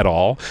funny at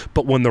all.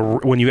 But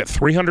when you get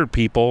 300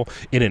 people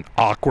in an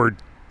awkward,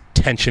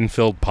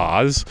 tension-filled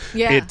pause,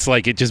 it's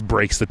like it just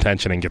breaks the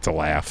tension and gets a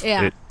laugh.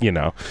 Yeah.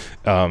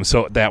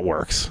 So that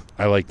works.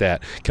 I like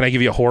that. Can I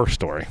give you a horror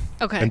story?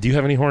 Okay. And do you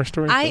have any horror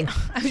stories? I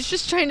was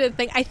just trying to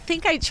think. I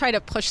think I try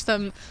to push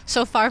them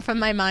so far from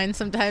my mind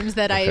sometimes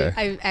that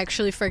I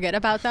actually forget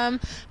about them.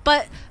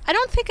 But I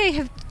don't think I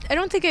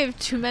have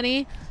too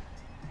many.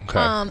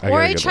 Okay.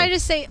 Or I try to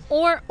say,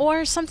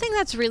 or something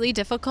that's really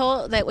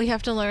difficult that we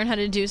have to learn how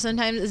to do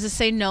sometimes is to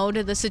say no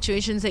to the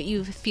situations that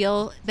you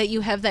feel that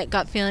you have that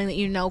gut feeling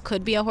that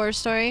could be a horror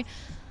story.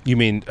 You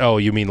mean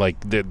like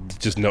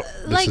just no,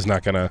 this is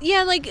not gonna.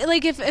 Yeah, like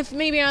if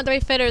maybe you're not the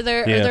right fit or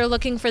they're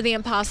looking for the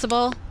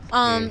impossible.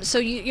 So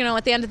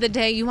at the end of the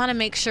day, you want to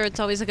make sure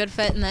it's always a good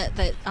fit, and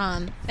that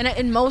and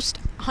in most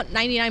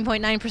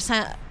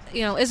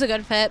 99.9% is a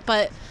good fit,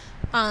 but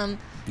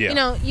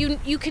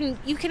you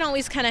can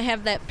always kind of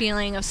have that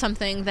feeling of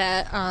something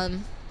that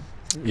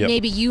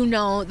maybe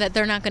that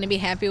they're not going to be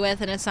happy with,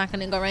 and it's not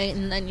going to go right,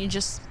 and then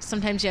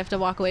sometimes you have to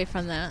walk away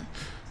from that.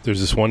 There's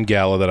this one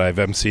gala that I've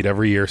emceed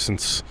every year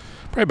since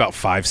probably about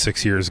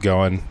 5-6 years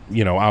going.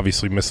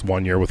 Obviously missed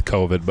 1 year with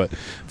COVID, but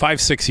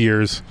 5-6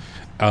 years.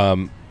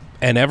 And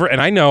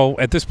I know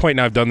at this point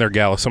now I've done their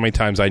gala so many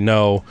times, I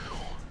know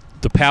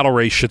the paddle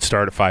race should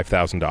start at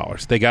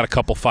 $5,000. They got a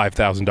couple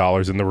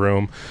 $5,000 in the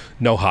room,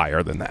 no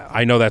higher than that.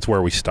 I know that's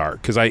where we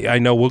start because I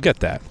know we'll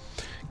get that.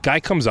 Guy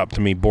comes up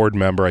to me, board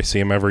member. I see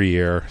him every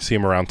year, see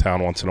him around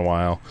town once in a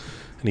while.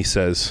 And he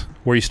says,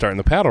 where are you starting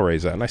the paddle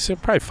raise at? And I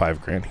said, probably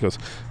 $5,000. He goes,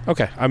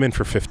 okay, I'm in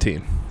for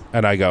 15.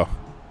 And I go,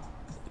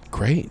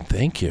 great,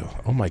 thank you.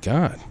 Oh my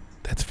God,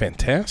 that's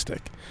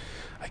fantastic.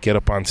 I get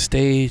up on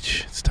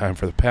stage. It's time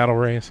for the paddle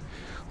raise.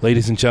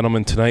 Ladies and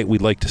gentlemen, tonight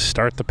we'd like to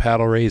start the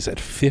paddle raise at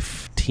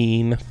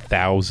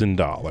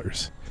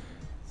 $15,000.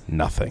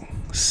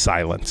 Nothing.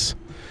 Silence.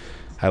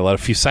 I let a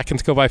few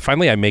seconds go by.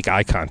 Finally, I make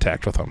eye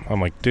contact with him.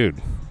 I'm like, dude.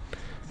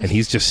 And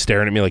he's just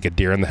staring at me like a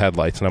deer in the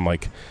headlights. And I'm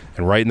like,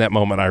 and right in that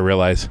moment, I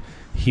realize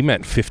he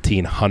meant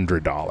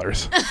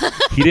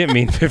 $1,500. He didn't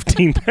mean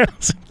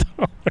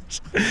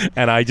 $15,000.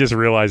 And I just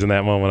realized in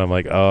that moment, I'm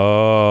like,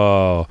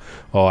 oh,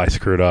 I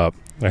screwed up.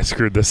 I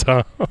screwed this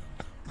up.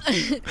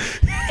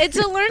 It's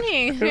a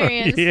learning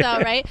experience, though,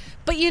 right?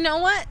 But you know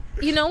what?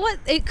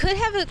 It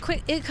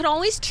could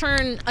always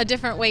turn a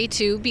different way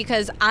too,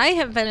 because I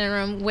have been in a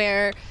room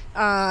where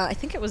I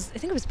think it was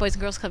Boys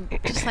and Girls Club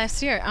just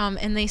last year,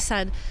 and they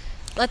said,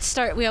 let's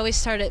start. We always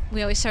start at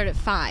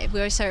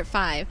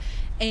 5.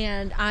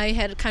 And I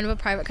had kind of a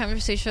private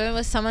conversation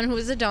with someone who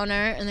was a donor,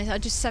 and they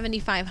said, just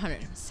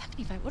 7,500.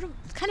 75. What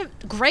kind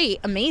of great,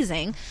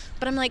 amazing.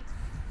 But I'm like,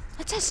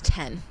 let's ask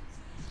 10.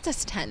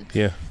 That's 10.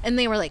 Yeah. And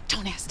they were like,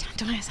 don't ask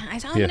 10. I said,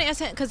 I'm going to ask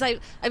 10 because I've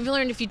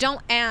learned if you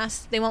don't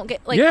ask, they won't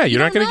get, like, yeah, you're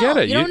not going to get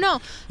it. You don't know.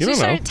 So I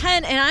started at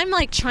 10, and I'm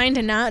like trying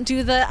to not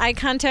do the eye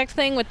contact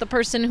thing with the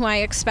person who I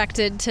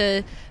expected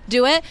to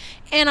do it.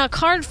 And a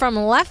card from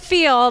left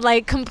field,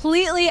 like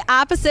completely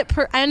opposite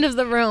end of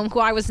the room,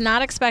 who I was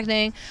not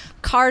expecting,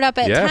 card up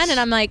at 10, and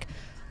I'm like,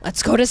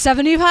 let's go to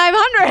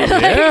 7,500.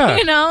 Yeah. Like,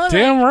 you know?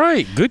 Damn like,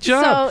 right. Good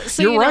job.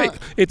 So you're right.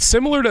 It's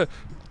similar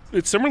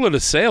to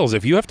sales.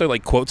 If you have to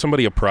like quote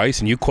somebody a price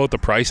and you quote the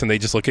price and they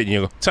just look at you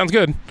and you go, sounds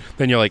good,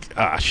 then you're like,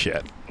 ah,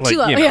 shit. Like, too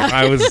low.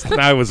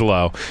 I was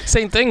low.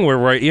 Same thing where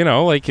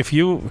like if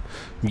you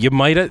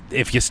might have,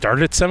 if you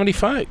started at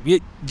 75,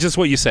 just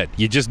what you said,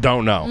 you just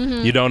don't know.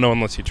 Mm-hmm. You don't know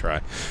unless you try.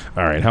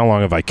 All right. How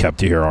long have I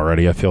kept you here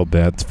already? I feel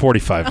bad. It's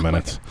 45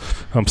 minutes.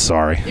 I'm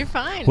sorry. You're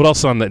fine. What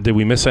else on that? Did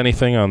we miss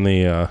anything on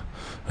the,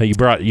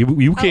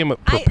 you came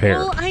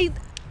prepared.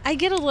 I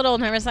get a little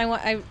nervous. I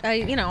want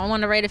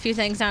to write a few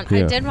things down.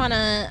 Yeah. I did want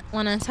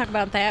to talk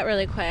about that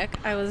really quick.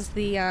 I was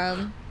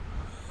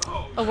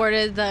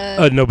awarded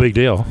the no big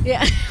deal.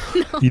 Yeah.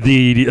 No.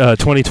 The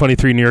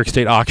 2023 New York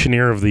State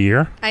Auctioneer of the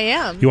Year. I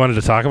am. You wanted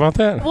to talk about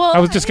that? Well, I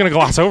was just going to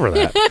gloss over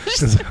that.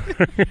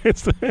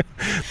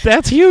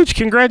 That's huge.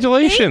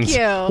 Congratulations. Thank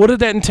you. What did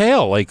that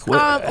entail? Like,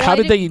 how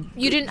did they?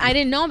 I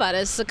didn't know about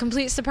it. It's a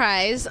complete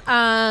surprise.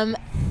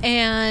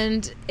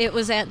 And it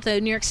was at the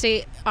New York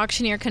State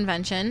Auctioneer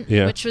Convention,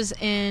 which was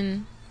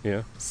in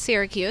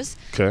Syracuse.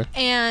 Okay.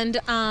 And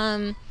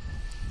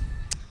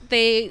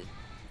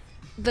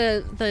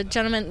the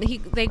gentleman,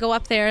 they go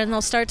up there and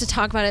they'll start to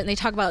talk about it, and they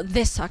talk about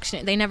this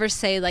auctioneer. They never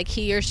say like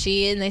he or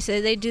she, and they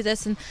say they do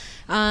this, and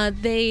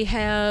they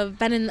have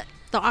been in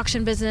the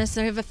auction business.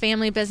 They have a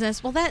family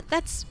business. Well,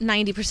 that's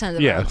 90% of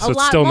the room. So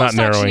it's still not narrowing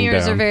down. Most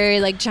auctioneers are very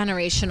like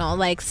generational,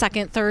 like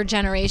second, third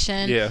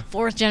generation,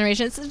 fourth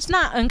generation. It's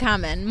not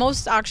uncommon.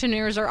 Most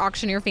auctioneers are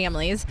auctioneer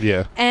families.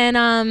 Yeah.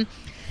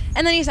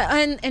 And then he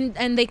said,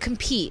 and they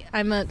compete.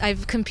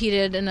 I've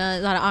competed in a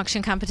lot of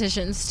auction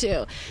competitions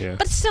too. Yeah.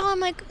 But still,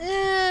 I'm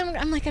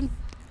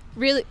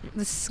really,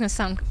 this is gonna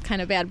sound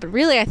kind of bad, but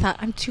really, I thought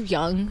I'm too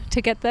young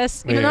to get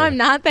this, even though I'm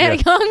not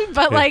that young.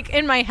 But like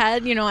in my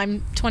head,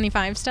 I'm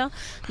 25 still.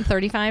 I'm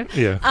 35.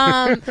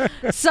 Yeah.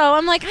 So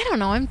I'm like, I don't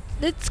know.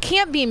 It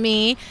can't be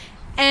me.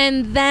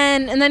 And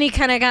then he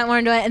kind of got more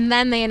into it, and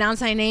then they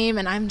announced my name,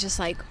 and I'm just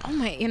like, oh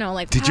my,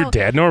 like. Did your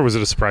dad know, or was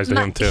it a surprise to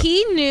him too?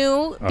 He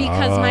knew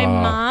because my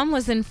mom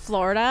was in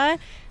Florida,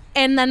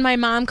 and then my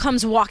mom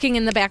comes walking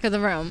in the back of the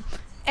room,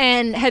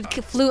 and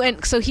flew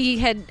in, so he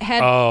had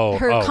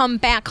her come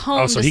back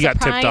home. Oh, so he got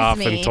tipped off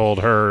and told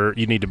her,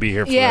 you need to be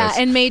here for this. Yeah,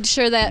 and made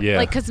sure that,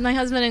 because my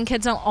husband and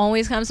kids don't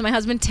always come, so my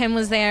husband Tim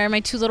was there,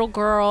 my 2 little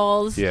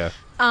girls. Yeah.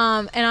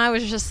 And I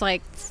was just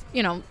like,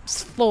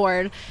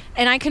 floored.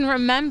 And I can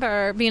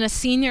remember being a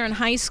senior in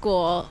high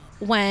school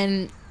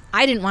when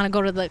I didn't want to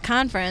go to the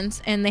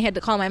conference, and they had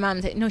to call my mom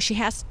and say, no,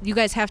 you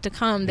guys have to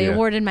come. They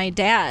awarded my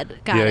dad.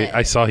 It.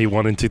 I saw he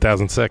won in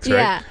 2006,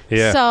 right?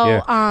 Yeah.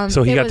 So,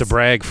 so he got to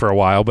brag for a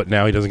while, but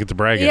now he doesn't get to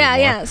brag anymore.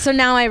 Yeah. So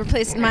now I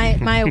replaced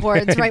my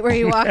awards right where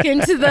you walk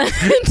into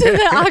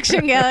the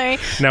auction gallery.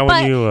 Now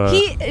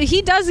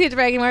he does get to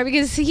brag anymore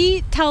because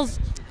he tells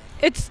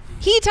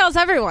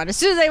everyone as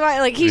soon as they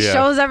walk, he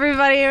shows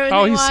everybody.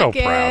 Oh, he's so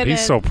proud.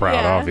 He's so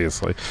proud,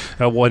 obviously.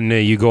 When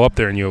you go up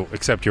there and you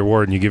accept your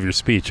award and you give your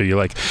speech, are you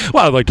like,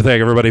 well, I'd like to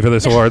thank everybody for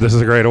this award. This is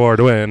a great award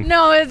to win.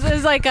 No,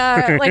 it's like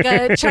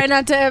a try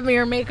not to have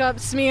your makeup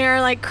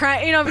smear, like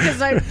cry,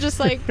 because I'm just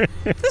like,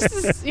 this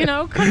is,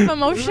 kind of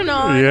emotional.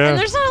 And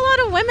there's not a lot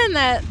of women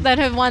that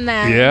have won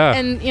that. Yeah.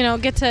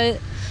 And, get to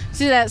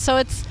do that. So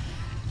it's,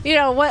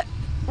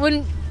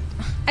 when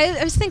I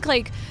always think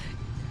like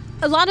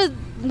a lot of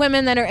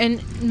women that are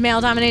in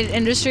male-dominated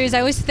industries, I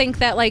always think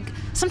that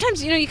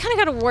sometimes you kind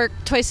of got to work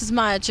twice as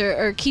much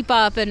or keep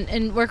up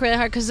and work really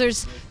hard because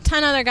there's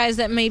 10 other guys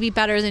that may be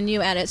better than you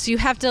at it, so you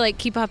have to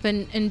keep up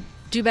and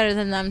do better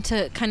than them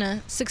to kind of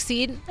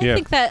succeed. I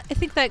think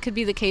that could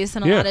be the case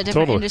in a lot of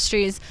different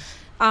industries,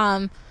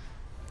 and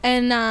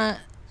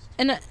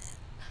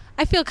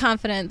I feel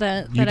confident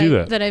that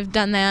I've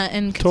done that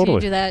and continue to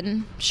do that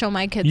and show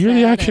my kids. You're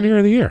the Auctioneer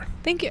of the Year.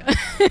 Thank you.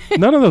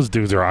 None of those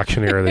dudes are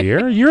Auctioneer of the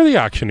Year. You're the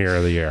Auctioneer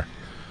of the Year.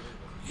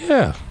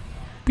 Yeah.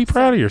 Be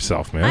proud of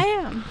yourself, man. I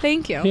am.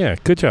 Thank you. Yeah,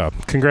 good job.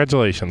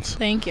 Congratulations.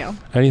 Thank you.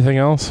 Anything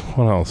else?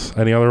 What else?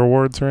 Any other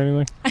awards or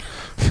anything?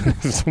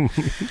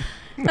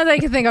 Nothing I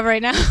can think of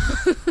right now.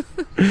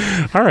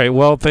 All right.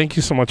 Well, thank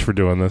you so much for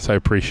doing this. I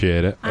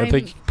appreciate it. I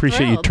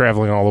appreciate you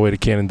traveling all the way to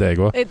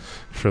Canandaigua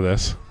for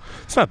this.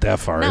 It's not that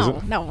far, is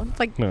it? No. It's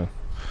like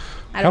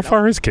I don't How know.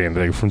 far is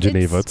Canada from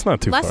Geneva? It's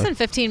not too less far. than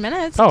 15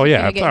 minutes. Oh to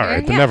yeah, get all here.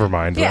 right. Then never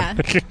mind. Yeah,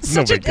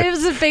 No big deal.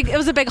 it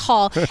was a big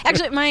haul.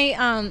 Actually,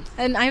 my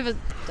and I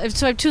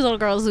have two little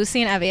girls,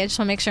 Lucy and Evie. I just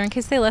want to make sure in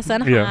case they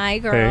listen. Yeah. Hi, Hey.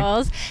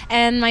 girls.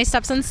 And my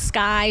stepson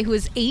Sky, who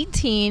is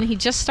 18. He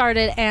just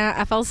started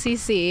at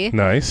FLCC.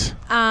 Nice.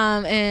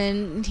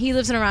 And he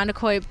lives in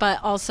Irondequoit, but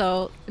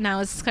also now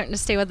is starting to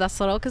stay with us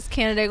a little because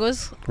Canada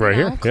was Right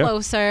here, yeah.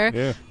 closer.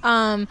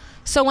 Yeah.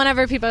 So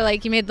whenever people are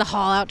like, you made the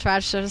haul out to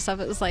Rochester and stuff,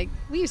 it was like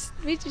we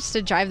used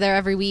to drive there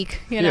every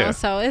week, you know. Yeah.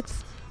 So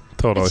it's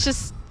Totally. it's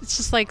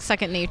just like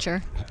second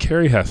nature.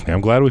 Carrie Hessney,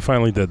 I'm glad we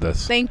finally did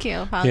this. Thank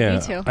you. Yeah.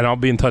 Me too. And I'll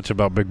be in touch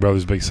about Big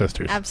Brothers Big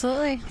Sisters.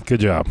 Absolutely. Good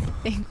job.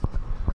 Thanks.